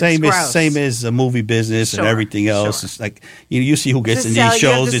and the shit. same It's as gross. same as the movie business and Sure, everything else. sure. It's like you see who gets To in sell- these you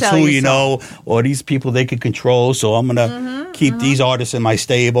have shows. to It's sell who your you know, or these people they can control. So I'm gonna keep these artists in my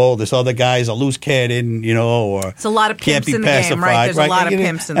stable. This other guy's a loose cannon, or It's a lot of can't pimps be in the game, pacified. right? There's a lot of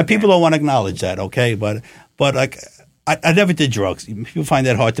pimps in the and people game. don't want to acknowledge that. Okay, but like. I never did drugs. People find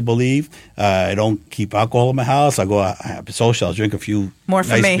that hard to believe. I don't keep alcohol in my house. I have a social. I'll drink a few More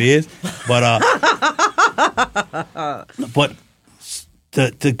for nice me. beers. But but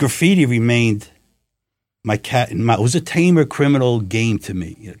the graffiti remained my cat and mouse. It was a tamer criminal game to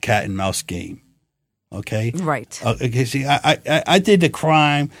me, cat and mouse game. Okay, Right. Okay, see, I did the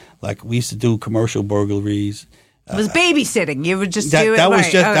crime like we used to do commercial burglaries. It was babysitting. You would just That, do it. that was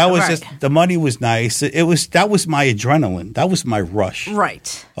right. just Oh, that was right. just the money was nice. That was my adrenaline. That was my rush.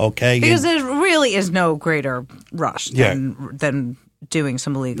 Right. Okay, Because and there really is no greater rush than doing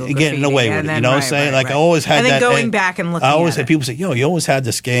some illegal getting graffiti. away with And it. then- You know what I'm right, saying? right, Like right. I always had and then that. going back and looking I always at had it. people say, "Yo, you always had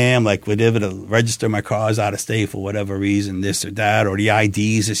the scam, like whatever to register my cars out of state for whatever reason, this or that, or the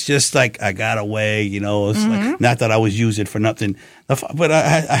IDs." It's just like I got away. It's Mm-hmm. like not that I was using for nothing, but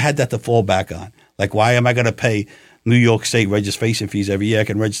I had that to fall back on. Like, why am I going to pay New York State registration fees every year? I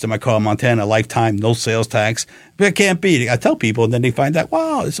can register my car in Montana, lifetime, no sales tax. But it can't be. I tell people, and then they find out,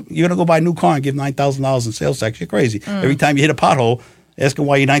 wow, you're going to go buy a new car and give $9,000 in sales tax. You're crazy. Mm. Every time you hit a pothole, ask them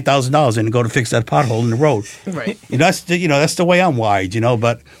why you're $9,000 and go to fix that pothole in the road. Right. That's the way I'm wired.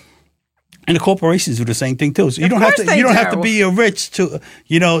 But. And the corporations do the same thing too. So you Of don't have course to. they You don't have do. to be a rich to,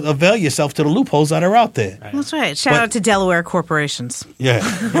 avail yourself to the loopholes that are out there. That's right. Shout out to Delaware corporations. Yeah,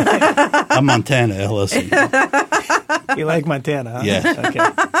 I'm Montana LLC. You like Montana, huh? Yeah.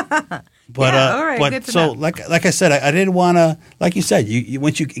 Okay. But Yeah, all right, but good to so know. like I said, I didn't want to. Like you said, you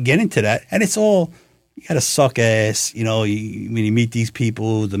once you get into that, and it's all. You got to suck ass, when you meet these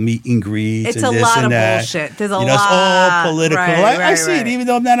people, the meet and greets, It's and a this lot and of that. bullshit. There's a It's lot. all political. Right, I see it, right. even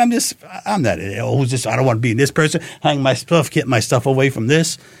though I'm not. I'm not. Who's this? I don't want to be this person. Hang my stuff, get my stuff away from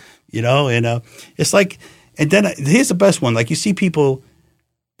this, And it's like, and then here's the best one. Like you see people,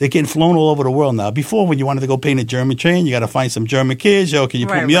 they're getting flown all over the world now. Before, when you wanted to go paint a German train, you got to find some German kids. Yo, can you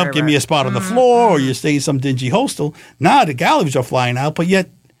put Right, me up? right, Give me right. a spot on the floor, or you stay in some dingy hostel. Now the galleries are flying out, but yet.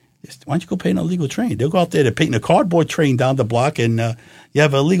 Why don't you go paint an illegal train? They'll go out there, they're painting a cardboard train down the block, and you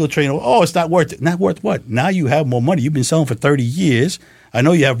have an illegal train. Oh, it's not worth it. Not worth what? Now you have more money. You've been selling for 30 years. I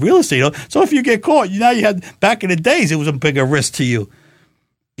know you have real estate. So if you get caught, now you had, back in the days, it was a bigger risk to you.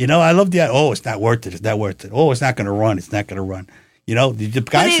 I love the, it's not worth it. It's not worth it. Oh, it's not going to run. It's not going to run. The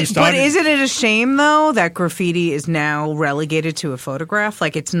guys who started. But isn't it a shame, though, that graffiti is now relegated to a photograph?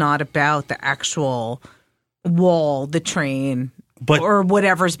 Like, it's not about the actual wall, the train, or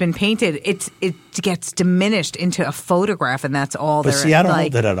whatever's been painted. It gets diminished into a photograph, and that's all. But see, I don't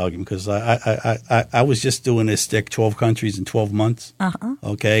hold to that argument because I was just doing this stick 12 countries in 12 months.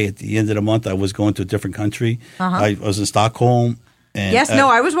 Okay, at the end of the month, I was going to a different country. I was in Stockholm And, Yes, no,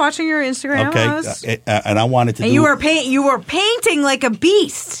 I was watching your Instagram. Okay, and I wanted to. And you were painting like a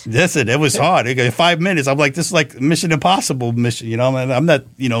beast. Listen, it was hard. 5 minutes. I'm like, this is like Mission Impossible mission. You know, I'm not,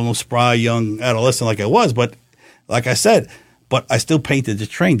 no spry young adolescent like I was, but like I said, but I still painted the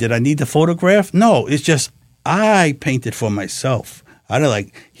train. Did I need the photograph? No, it's just I painted for myself. I didn't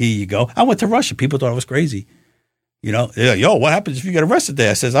like, here you go. I went to Russia. People thought I was crazy. They're like, yo, what happens if you get arrested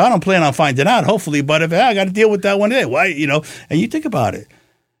there? I says, I don't plan on finding out, hopefully, but if I got to deal with that one day, why, and you think about it.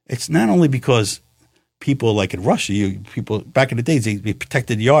 It's not only because people like in Russia, people back in the days, they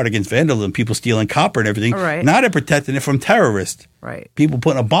protected the yard against vandalism, people stealing copper and everything. Right. Now they're protecting it from terrorists. Right. People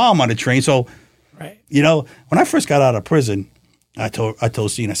putting a bomb on the train. So, Right. When I first got out of prison, I told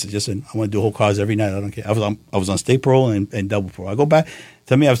Sean, I said, listen, I want to do whole cars every night. I don't care. I was on state parole and double parole. I go back.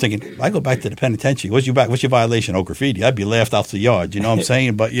 To me, I was thinking, I go back to the penitentiary. What's your violation? Oh, graffiti. I'd be laughed off the yard. You know what I'm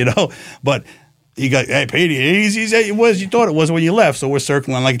saying? But but you got, hey, Petey, easy as it was. You thought it was when you left. So we're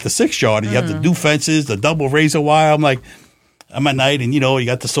circling like the 6th yard. And you have the new fences, the double razor wire. I'm like, I'm at night, and you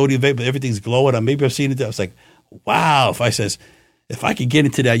got the sodium vapor. Everything's glowing. Maybe I've seen it. I was like, wow. If I could get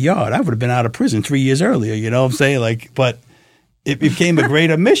into that yard, I would have been out of prison 3 years earlier. You know what I'm saying? But it became a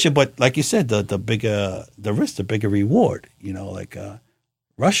greater mission. But like you said, the bigger the risk, the bigger reward.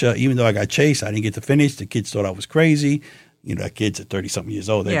 Russia, even though I got chased, I didn't get to finish. The kids thought I was crazy. That kids at 30-something years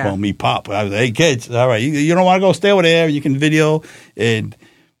old, they call me Pop. I was like, hey, kids, all right, you don't want to go stay over there. You can video. And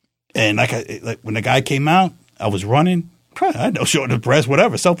like when the guy came out, I was running. I had no show to the press,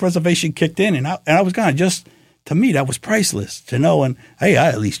 whatever. Self-preservation kicked in, and I was gone. Just, to me, that was priceless to know. And, hey, I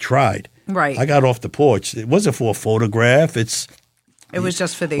at least tried. Right. I got off the porch. It wasn't for a photograph. It was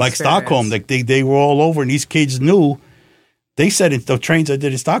just for the like experience. Stockholm. They were all over, and these kids knew. They said the trains I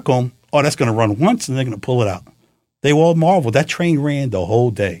did in Stockholm, that's going to run once, and they're going to pull it out. They were all marveled. That train ran the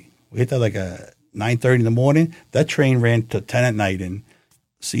whole day. We hit that like 9:30 in the morning. That train ran to 10 at night, and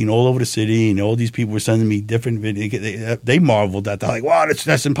seen all over the city, and all these people were sending me different videos. They marveled at that. They're like, wow,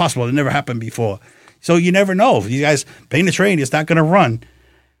 that's impossible. It never happened before. So you never know. If you guys paint the train, it's not going to run.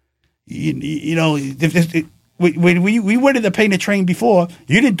 When we went to the painted train before,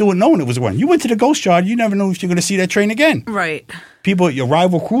 you didn't do it knowing it was one. You went to the ghost yard, you never know if you're going to see that train again. Right. People, your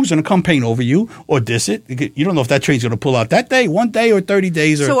rival crew's going to come paint over you or diss it. You don't know if that train's going to pull out that day, 1 day, or 30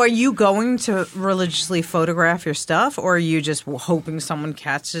 days. So are you going to religiously photograph your stuff, or are you just hoping someone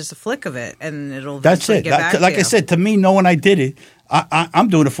catches a flick of it and it'll eventually get back to like you? I said, to me, knowing I did it, I'm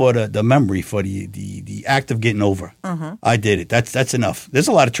doing it for the memory, for the act of getting over. I did it. That's enough. There's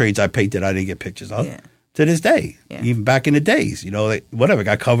a lot of trains I painted I didn't get pictures of. Yeah. To this day, even back in the days, whatever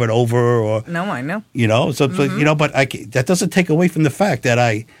got covered over or No, I know. But that doesn't take away from the fact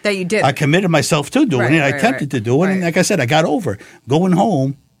that you did. I committed myself to doing it. I attempted to do it, and like I said, I got over it. Going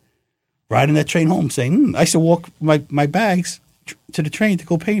home, riding that train home, saying, I used to walk my bags to the train to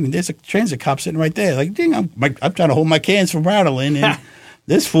go paint, and there's a transit cop sitting right there. Like, ding, I'm trying to hold my cans from rattling, and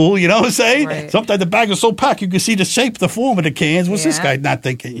this fool, you know what I'm saying? Right. Sometimes the bags are so packed you can see the shape, the form of the cans. What's this guy not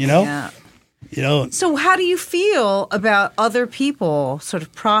thinking? Yeah. So how do you feel about other people sort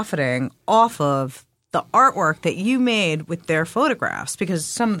of profiting off of the artwork that you made with their photographs? Because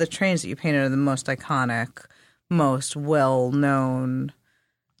some of the trains that you painted are the most iconic, most well-known.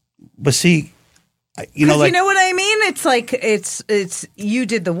 But see, you know what I mean? It's like it's you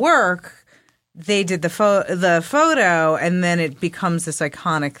did the work, they did the photo, and then it becomes this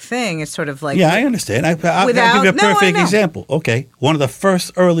iconic thing. It's sort of like I understand. I'll give you a perfect example. Okay, one of the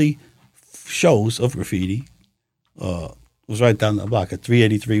first early shows of graffiti was right down the block at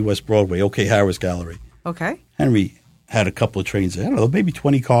 383 West Broadway, OK Harris Gallery. Okay. Henry had a couple of trains there. I don't know, maybe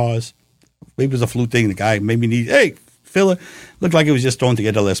 20 cars. Maybe it was a fluke thing. The guy maybe fill it. Looked like it was just thrown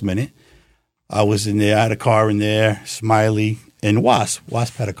together last minute. I was in there. I had a car in there, Smiley, and Wasp.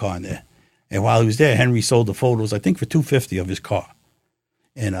 Wasp had a car in there. And while he was there, Henry sold the photos, I think, for $250 of his car.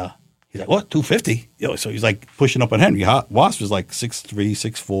 And he's like, what, $250? So he's like pushing up on Henry. Wasp was like 6'3",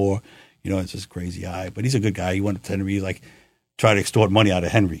 6'4". It's this crazy eye, but he's a good guy. He went to Henry, try to extort money out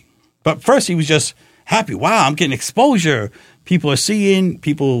of Henry. But first, he was just happy. Wow, I'm getting exposure. People are seeing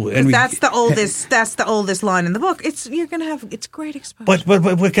people. And that's the oldest. That's the oldest line in the book. It's great exposure.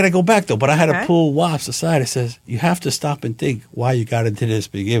 But can I go back though? But I had to pull Wasp aside. It says you have to stop and think why you got into this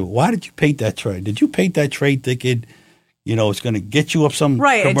beginning. Why did you paint that train? Did you paint that train thinking, it's going to get you up some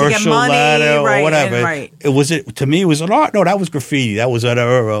commercial ladder or whatever? To me, it was an art. No, that was graffiti. That was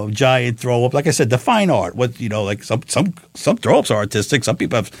a giant throw up. Like I said, the fine art. Some throw ups are artistic. Some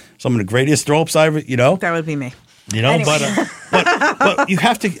people have some of the greatest throw ups I ever. That would be me. You know, but you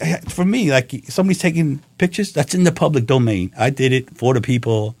have to. For me, like somebody's taking pictures, that's in the public domain. I did it for the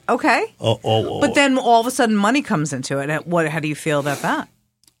people. Okay. But then all of a sudden, money comes into it. How do you feel about that?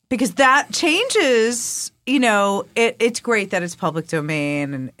 Because that changes. You know, it's great that it's public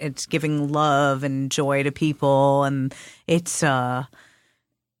domain and it's giving love and joy to people, and it's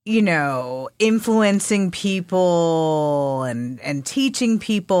influencing people and teaching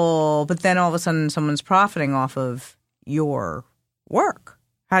people, but then all of a sudden someone's profiting off of your work.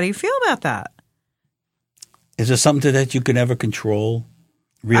 How do you feel about that? Is there something that you can ever control?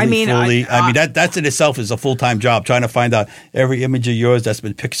 Really fully? I mean, that's in itself is a full-time job, trying to find out every image of yours that's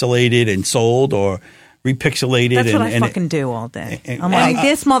been pixelated and sold or repixelated. That's what I fucking do all day. I'm like,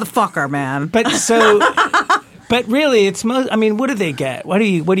 this motherfucker, man. But really, it's most. I mean, what do they get? What do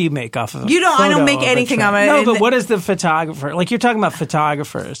you make off of? I don't make anything of it. No, but what is the photographer? Like you're talking about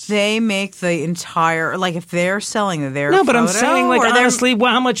photographers. They make the entire. Like if they're selling their. No, but I'm saying like honestly,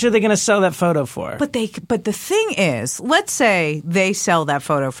 how much are they going to sell that photo for? But the thing is, let's say they sell that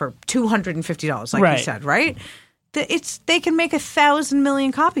photo for $250, like you said, right? They can make 1,000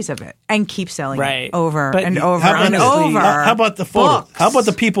 million copies of it and keep selling it over and over and over. How about the photo? How about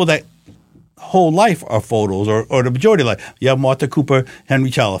the people that whole life are photos or the majority of life? You have Martha Cooper, Henry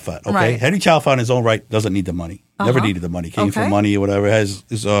Chalifant. Okay, right. Henry Chalifant in his own right doesn't need the money. Never needed the money. Came from money or whatever.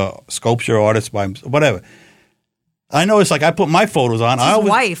 Is a sculpture artist by himself, whatever. I know it's like I put my photos on.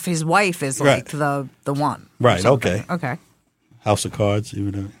 His wife is like the one. Right. Okay. House of Cards.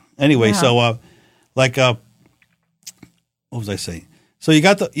 Anyway, so what was I saying? So you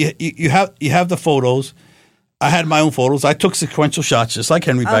got you have the photos. I had my own photos. I took sequential shots, just like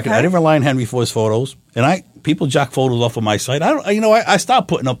Henry back. I didn't rely on Henry for his photos, and people jack photos off of my site. I stopped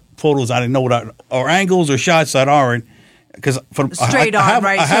putting up photos I didn't know or angles or shots that aren't because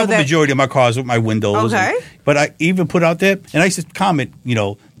I have a majority of my cars with my windows. Okay, but I even put out there, and I used to comment,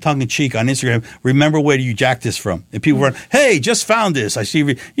 tongue in cheek on Instagram. Remember where you jacked this from? And people were, hey, just found this. I see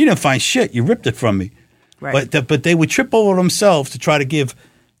you didn't find shit. You ripped it from me. Right. But they would trip over themselves to try to give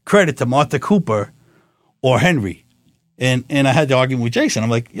credit to Martha Cooper or Henry. And I had the argument with Jason. I'm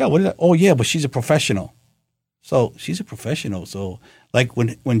like, yeah, what is that? Oh, yeah, but she's a professional. So she's a professional. So like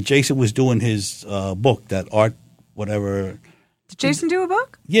when Jason was doing his book, that art, whatever. Did Jason do a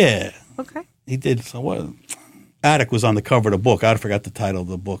book? Yeah. Okay. He did. So what? Attic was on the cover of the book. I forgot the title of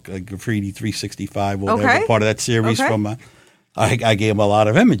the book, Graffiti 365 or whatever, part of that series from I gave him a lot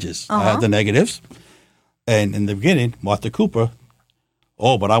of images. I had the negatives. And in the beginning, Martha Cooper,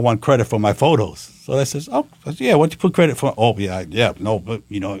 but I want credit for my photos. So I says, why don't you put credit for? Oh, yeah, no, but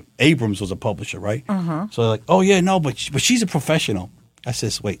Abrams was a publisher, right? So like, but she's a professional. I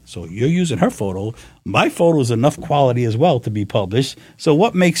says, wait, so you're using her photo? My photo is enough quality as well to be published. So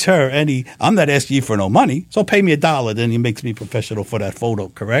what makes her any? I'm not asking you for no money. So pay me $1, then he makes me professional for that photo,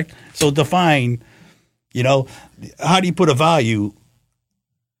 correct? So define, how do you put a value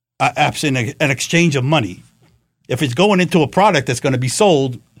absent an exchange of money? If it's going into a product that's going to be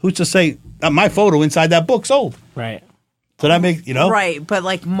sold, who's to say my photo inside that book sold? Right. So that makes, Right, but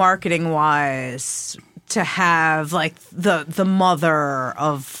like marketing wise, to have like the mother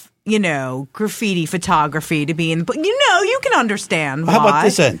of, graffiti photography to be in the book, you can understand why. How about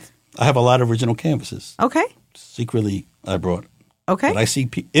this end? I have a lot of original canvases. Okay. Secretly, I brought. Okay. But I see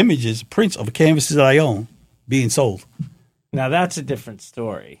images, prints of canvases that I own being sold. Now that's a different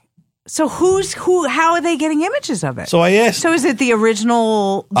story. So how are they getting images of it? So I asked. So is it the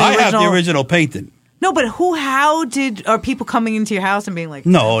original? I have the original painting. No, but are people coming into your house and being like?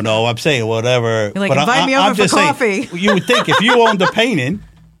 No, I'm saying whatever. You're like, invite me over for coffee. Saying, you would think if you owned the painting,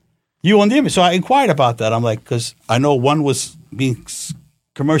 you owned the image. So I inquired about that. I'm like, because I know one was being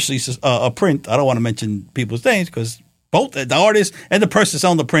commercially a print. I don't want to mention people's names because both the artist and the person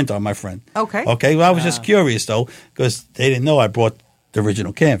selling the print are my friend. Okay. Okay. Well, I was just curious though because they didn't know I brought the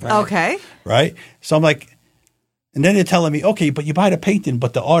original canvas. Okay. Right? So I'm like, and then they're telling me, okay, but you buy the painting,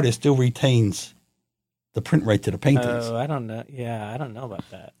 but the artist still retains the print right to the paintings. Oh, I don't know. Yeah, I don't know about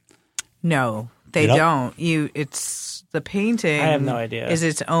that. No, they don't. It's the painting. I have no idea. Is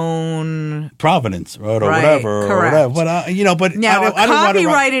its own provenance, right, or whatever. Correct. Or whatever. But now a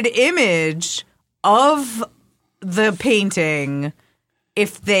copyrighted image of the painting.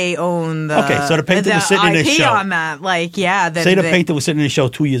 If they own the so the painting was sitting in a show on that, say the painting was sitting in a show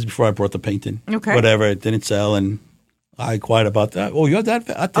 2 years before I brought the painting. Okay, whatever, it didn't sell, and I inquired about that. Oh, you're that?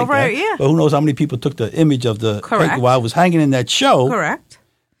 I think right, that. Yeah. But who knows how many people took the image of the painting while I was hanging in that show? Correct.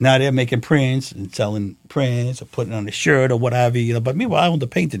 Now they're making prints and selling prints or putting it on a shirt or what have you. But meanwhile, I own the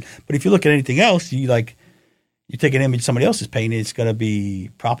painting. But if you look at anything else, you're You take an image somebody else is painted, it's going to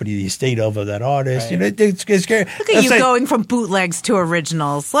be property of the estate of that artist. Right. You know, it's scary. Look at you going from bootlegs to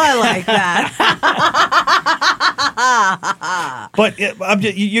originals. I like that. But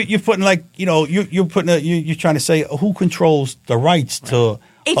you're putting you're trying to say who controls the rights to.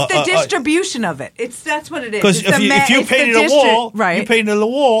 It's the distribution of it. That's what it is. Because if you painted a wall, right? You painted the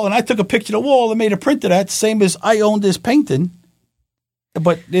wall, and I took a picture of the wall and made a print of that, same as I own this painting.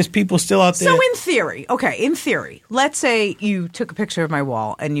 But there's people still out there. So in theory, let's say you took a picture of my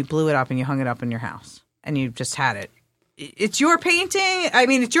wall and you blew it up and you hung it up in your house and you just had it. It's your painting. I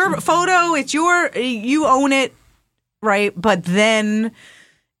mean, it's your photo. You own it, right? But then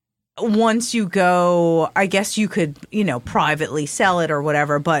once you go, I guess you could, privately sell it or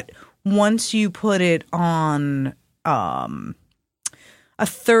whatever. But once you put it on a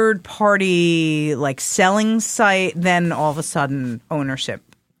third party selling site, then all of a sudden ownership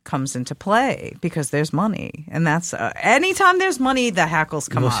comes into play because there's money, and that's anytime there's money, the hackles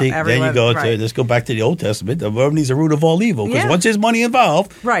come up. Then you go to let's go back to the Old Testament. The money's the root of all evil, because once there's money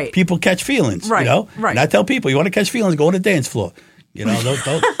involved, right, people catch feelings. Right, right. And I tell people, you want to catch feelings, go on the dance floor.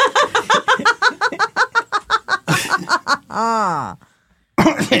 Don't.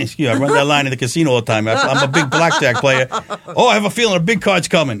 Excuse me, I run that line in the casino all the time. I'm a big blackjack player. Oh, I have a feeling a big card's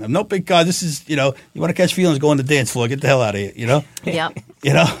coming. No big card. This is, you want to catch feelings, go on the dance floor. Get the hell out of here, Yep.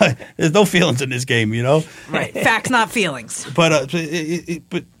 There's no feelings in this game, Right. Facts, not feelings. But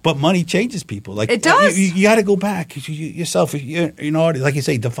money changes people. It does. You got to go back yourself. You're an artist, like you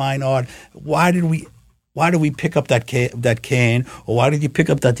say, define art. Why did we pick up that can, or why did you pick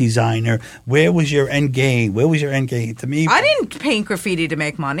up that designer? Where was your end game? To me, I didn't paint graffiti to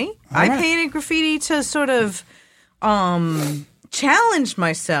make money. I painted graffiti to sort of challenge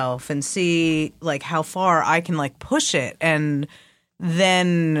myself and see how far I can push it, and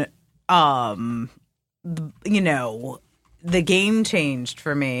then the game changed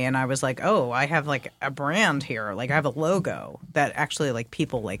for me, and I was like, oh, I have a brand here. I have a logo that actually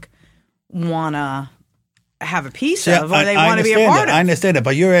people wanna have a piece of, or they want to be a part of. I understand that,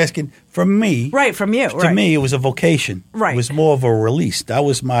 but you're asking from me. Right, from you. To me, it was a vocation. Right. It was more of a release. That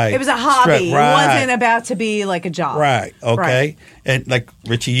was my... It was a hobby. Right. It wasn't about to be a job. Right, okay. Right. And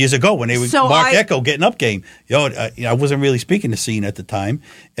Richie years ago, when they were Mark Echo getting up game, I wasn't really speaking to Scene at the time.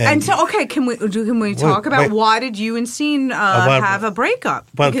 And so, okay, can we talk about why did you and Scene have a breakup?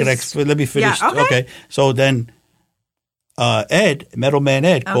 But let me finish. Yeah, okay. So then... Ed, Metal Man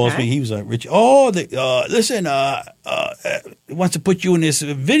Ed, calls me. He was Richie. Listen, wants to put you in this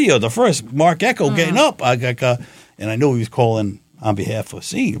video. The first Mark Echo getting up. And I knew he was calling on behalf of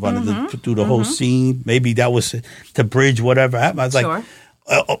Scene. He wanted to do the whole scene. Maybe that was to bridge whatever happened. I was like,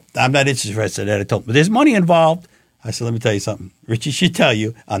 I'm not interested in that. I told him, but there's money involved. I said, let me tell you something. Richie should tell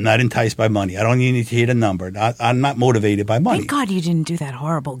you, I'm not enticed by money. I don't even need to hear the number. I'm not motivated by money. Thank God you didn't do that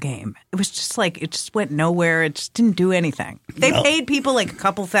horrible game. It was just it just went nowhere. It just didn't do anything. They paid people a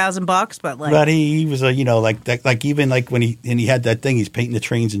couple $1,000, but But he was even when he had that thing, he's painting the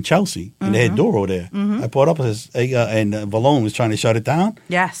trains in Chelsea, and they had Doro there. I brought up and Valone was trying to shut it down.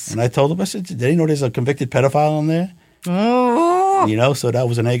 Yes. And I told him, I said, did they know there's a convicted pedophile on there? Oh. So that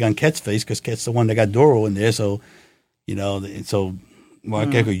was an egg on Ket's face, because Ket's the one that got Doro in there, so... so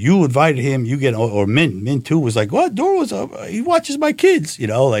Mark Echo, you invited him, you get, or Min too was like, what? Doro's he watches my kids,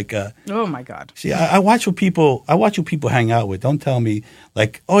 oh my God. See, I watch what people hang out with. Don't tell me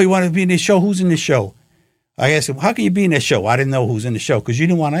you want to be in this show? Who's in this show? I asked him, how can you be in this show? I didn't know who's in the show, because you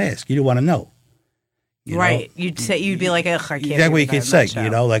didn't want to ask, you didn't want to know. Right. You'd be like, ugh, I can't. That's what you can say, you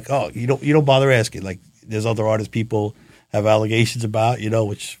don't bother asking. There's other artists people have allegations about,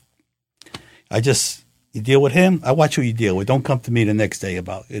 which you deal with him, I watch who you deal with. Don't come to me the next day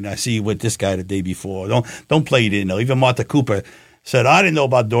about, I see you with this guy the day before. Don't play you didn't know. Even Martha Cooper said, I didn't know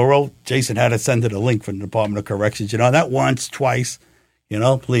about Doro. Jason had to send her the link from the Department of Corrections. That once, twice.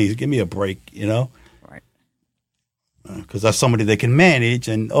 Please, give me a break, Right. Because that's somebody they can manage.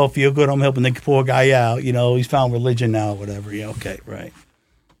 And, if you're good, I'm helping the poor guy out. He's found religion now, whatever. Yeah, okay, right.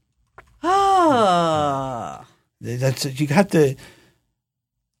 That's you have to...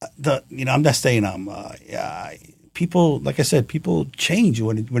 I'm not saying people, like I said, people change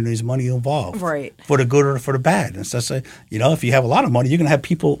when there's money involved, right? For the good or for the bad. And so, if you have a lot of money, you're gonna have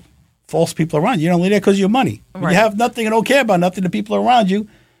false people around you. You're only there because of your money. When you have nothing and don't care about nothing, the people around you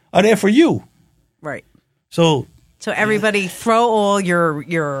are there for you, right? So everybody throw all your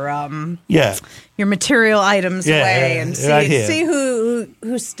material items away and see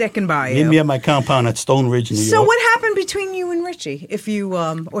who's sticking by you. Meet me at my compound at Stone Ridge, New York. So what happened between you and Richie, if you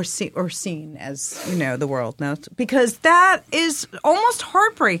or Scene, as the world knows? Because that is almost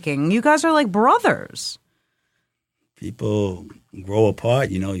heartbreaking. You guys are like brothers. people grow apart.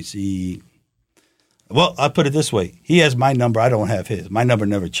 You know, you see. Well, I'll put it this way: he has my number. I don't have his. My number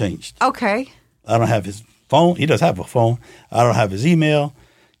never changed. Okay. I don't have his phone. He does have a phone. I don't have his email.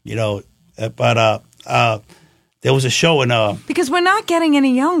 You know, but there was a show in because we're not getting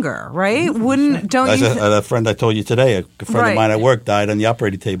any younger, right? Don't you? A friend I told you today, a friend of mine at work died on the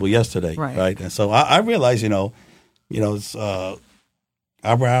operating table yesterday, right? And so I realized, it's,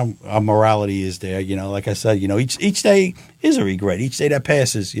 our morality is there. You know, like I said, each day is a regret. Each day that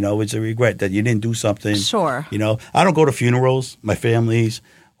passes, it's a regret that you didn't do something. Sure. I don't go to funerals, my family's.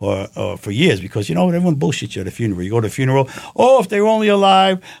 Or for years, because everyone bullshits you at a funeral. You go to a funeral, if they were only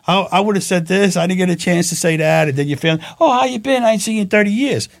alive, I would have said this. I didn't get a chance to say that. And then your family, how you been? I ain't seen you in 30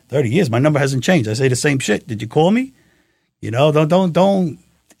 years. 30 years, my number hasn't changed. I say the same shit. Did you call me? Don't.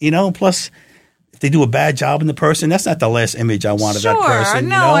 Plus, if they do a bad job in the person, that's not the last image I want of that person.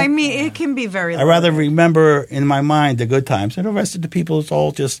 No, I mean it can be very. I rather remember in my mind the good times, and the rest of the people is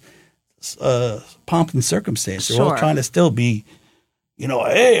all just pomp and circumstance. They're all trying to still be.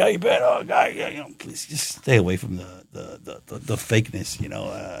 Hey, how you been? Oh, guy, please just stay away from the fakeness.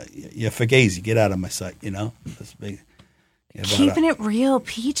 You're fugazi. Get out of my sight. That's big. Keeping it real,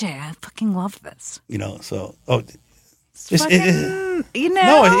 PJ. I fucking love this. So no,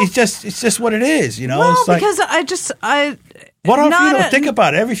 it's just what it is. Well, it's like, because what else think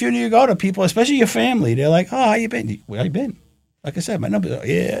about it. Every funeral you go to, people, especially your family, they're like, "Oh, how you been? Where you been?" Like I said, my number.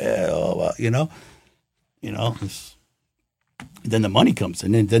 It's. Then the money comes,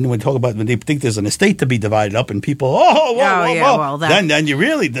 and then when they think there's an estate to be divided up, and people, then you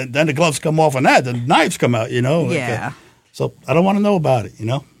really then the gloves come off on that, the knives come out, Yeah. So I don't want to know about it,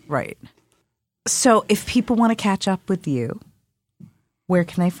 Right. So if people want to catch up with you, where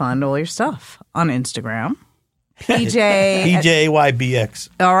can they find all your stuff? On Instagram, PJAYBX.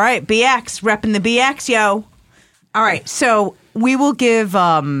 All right, BX, repping the BX, yo. All right, so we will give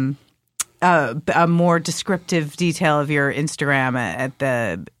a more descriptive detail of your Instagram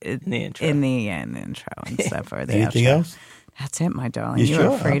in the intro and stuff. Or the Anything outro. else? That's it, my darling. You sure?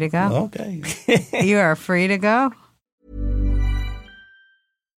 are free to go. Okay. You are free to go.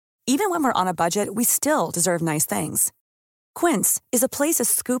 Even when we're on a budget, we still deserve nice things. Quince is a place to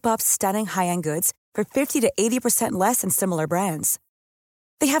scoop up stunning high-end goods for 50 to 80% less than similar brands.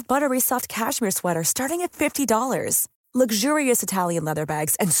 They have buttery soft cashmere sweaters starting at $50. Luxurious Italian leather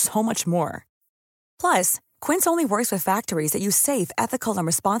bags, and so much more. Plus, Quince only works with factories that use safe, ethical, and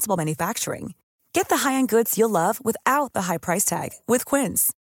responsible manufacturing. Get the high-end goods you'll love without the high price tag with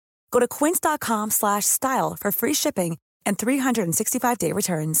Quince. Go to quince.com/style for free shipping and 365-day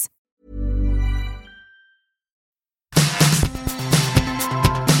returns.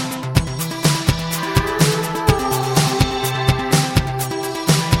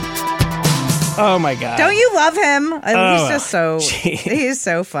 Oh my God! Don't you love him? He's just geez. He's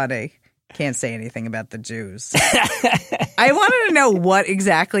so funny. Can't say anything about the Jews. I wanted to know what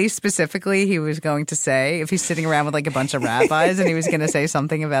exactly specifically he was going to say if he's sitting around with like a bunch of rabbis and he was going to say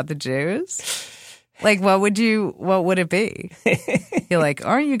something about the Jews. Like, what would it be? You're like,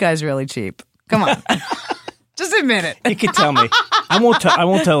 aren't you guys really cheap? Come on. Just admit it. You can tell me. I won't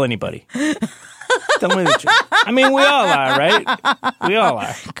tell anybody. Tell me the truth. I mean, we all are, right? We all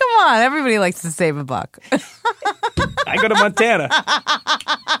are. Come on. Everybody likes to save a buck. I go to Montana.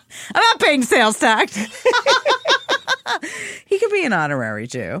 I'm not paying sales tax. He could be an honorary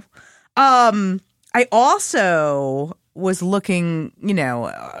Jew. I also was looking,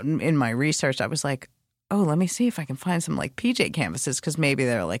 in my research, I was like, oh, let me see if I can find some like PJ canvases because maybe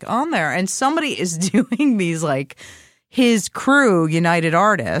they're like on there. And somebody is doing these like his crew, United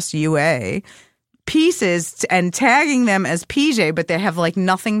Artists, UA, pieces and tagging them as PJ, but they have like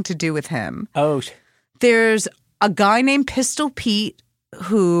nothing to do with him. Oh, there's a guy named Pistol Pete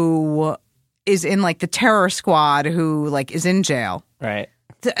who is in like the terror squad who like is in jail. Right.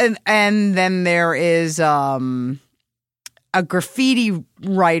 And then there is a graffiti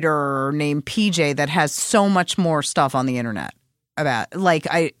writer named PJ that has so much more stuff on the internet about like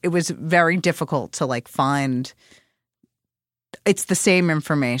it was very difficult to like find. It's the same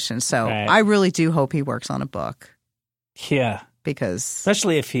information. So right. I really do hope he works on a book. Yeah. Because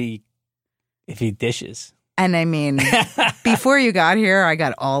especially if he dishes. And I mean, before you got here, I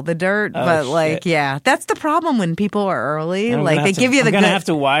got all the dirt. But like, shit. yeah, that's the problem when people are early. Like they give you the I'm good. gonna have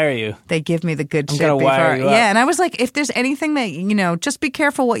to wire you. They give me the good I'm shit gonna before. wire you up. Yeah, and I was like, if there's anything that just be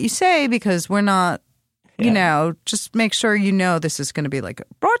careful what you say because we're not. Just make sure this is going to be like a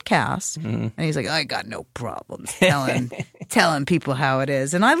broadcast. Mm-hmm. And he's like, I got no problems telling people how it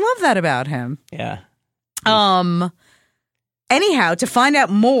is. And I love that about him. Yeah. Anyhow, to find out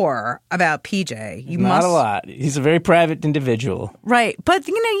more about PJ, you Not must a lot. He's a very private individual. right. But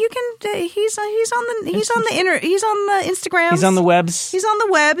you can. He's on the Instagram. He's on the webs. He's on the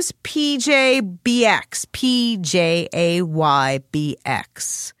webs. PJBX.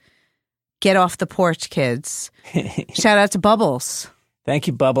 PJAYBX. Get off the porch, kids. Shout out to Bubbles. Thank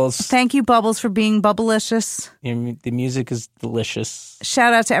you, Bubbles. Thank you, Bubbles, for being bubblicious. The music is delicious.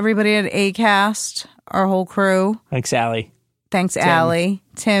 Shout out to everybody at Acast, our whole crew. Thanks, Allie. Thanks, Allie,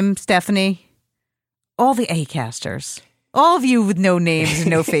 Tim, Stephanie, all the Acasters. All of you with no names and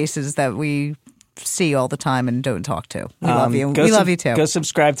no faces that we see all the time and don't talk to. We love you. We love you too. Go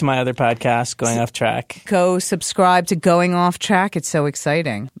subscribe to my other podcast, Going Off Track. Go subscribe to Going Off Track. It's so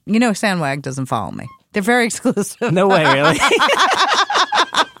exciting. You know, Sandwag doesn't follow me. They're very exclusive. No way, really?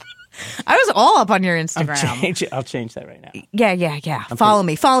 I was all up on your Instagram. I'll change that right now. Yeah. Follow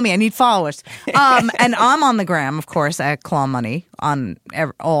me. I need followers. And I'm on the gram, of course, at Claw Money on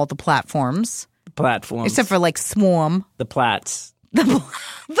all the platforms. Except for like Swarm. The Plats. The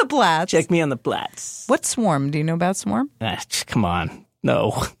Plats. Check me on the Plats. What's Swarm? Do you know about Swarm? Come on.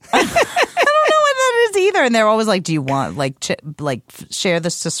 No. I don't know what that is either. And they're always like, do you want share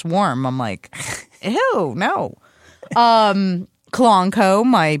this to Swarm? I'm like, ew, no. Claw & Co.,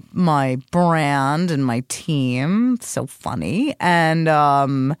 my brand and my team. So funny.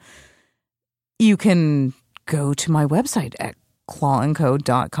 And you can go to my website at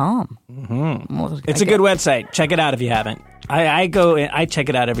clawandco.com. Mm-hmm. Well, it's a good website. Check it out if you haven't. I check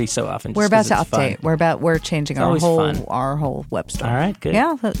it out every so often. We're about to update. Fun. We're changing our whole web store. All right, good.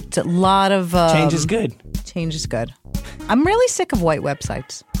 Yeah, it's a lot of change is good. Change is good. I'm really sick of white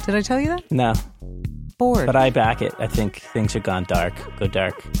websites. Did I tell you that? No. Bored. But I back it. I think things have gone dark. Go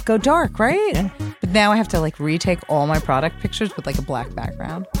dark. Go dark, right? Yeah. But now I have to retake all my product pictures with a black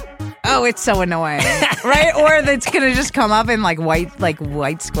background. Oh, it's so annoying, right? Or it's gonna just come up in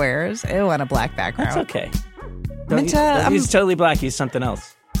white squares. Ew, on a black background. That's okay. Don't use totally black. Use something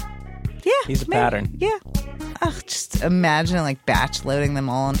else. Yeah, use a pattern. Yeah. Ugh, just imagine batch loading them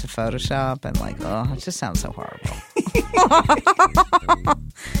all into Photoshop and it just sounds so horrible.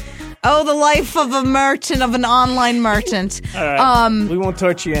 Oh, the life of a merchant, of an online merchant. All right. We won't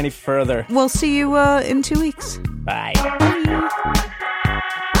torture you any further. We'll see you in 2 weeks. Bye. Bye.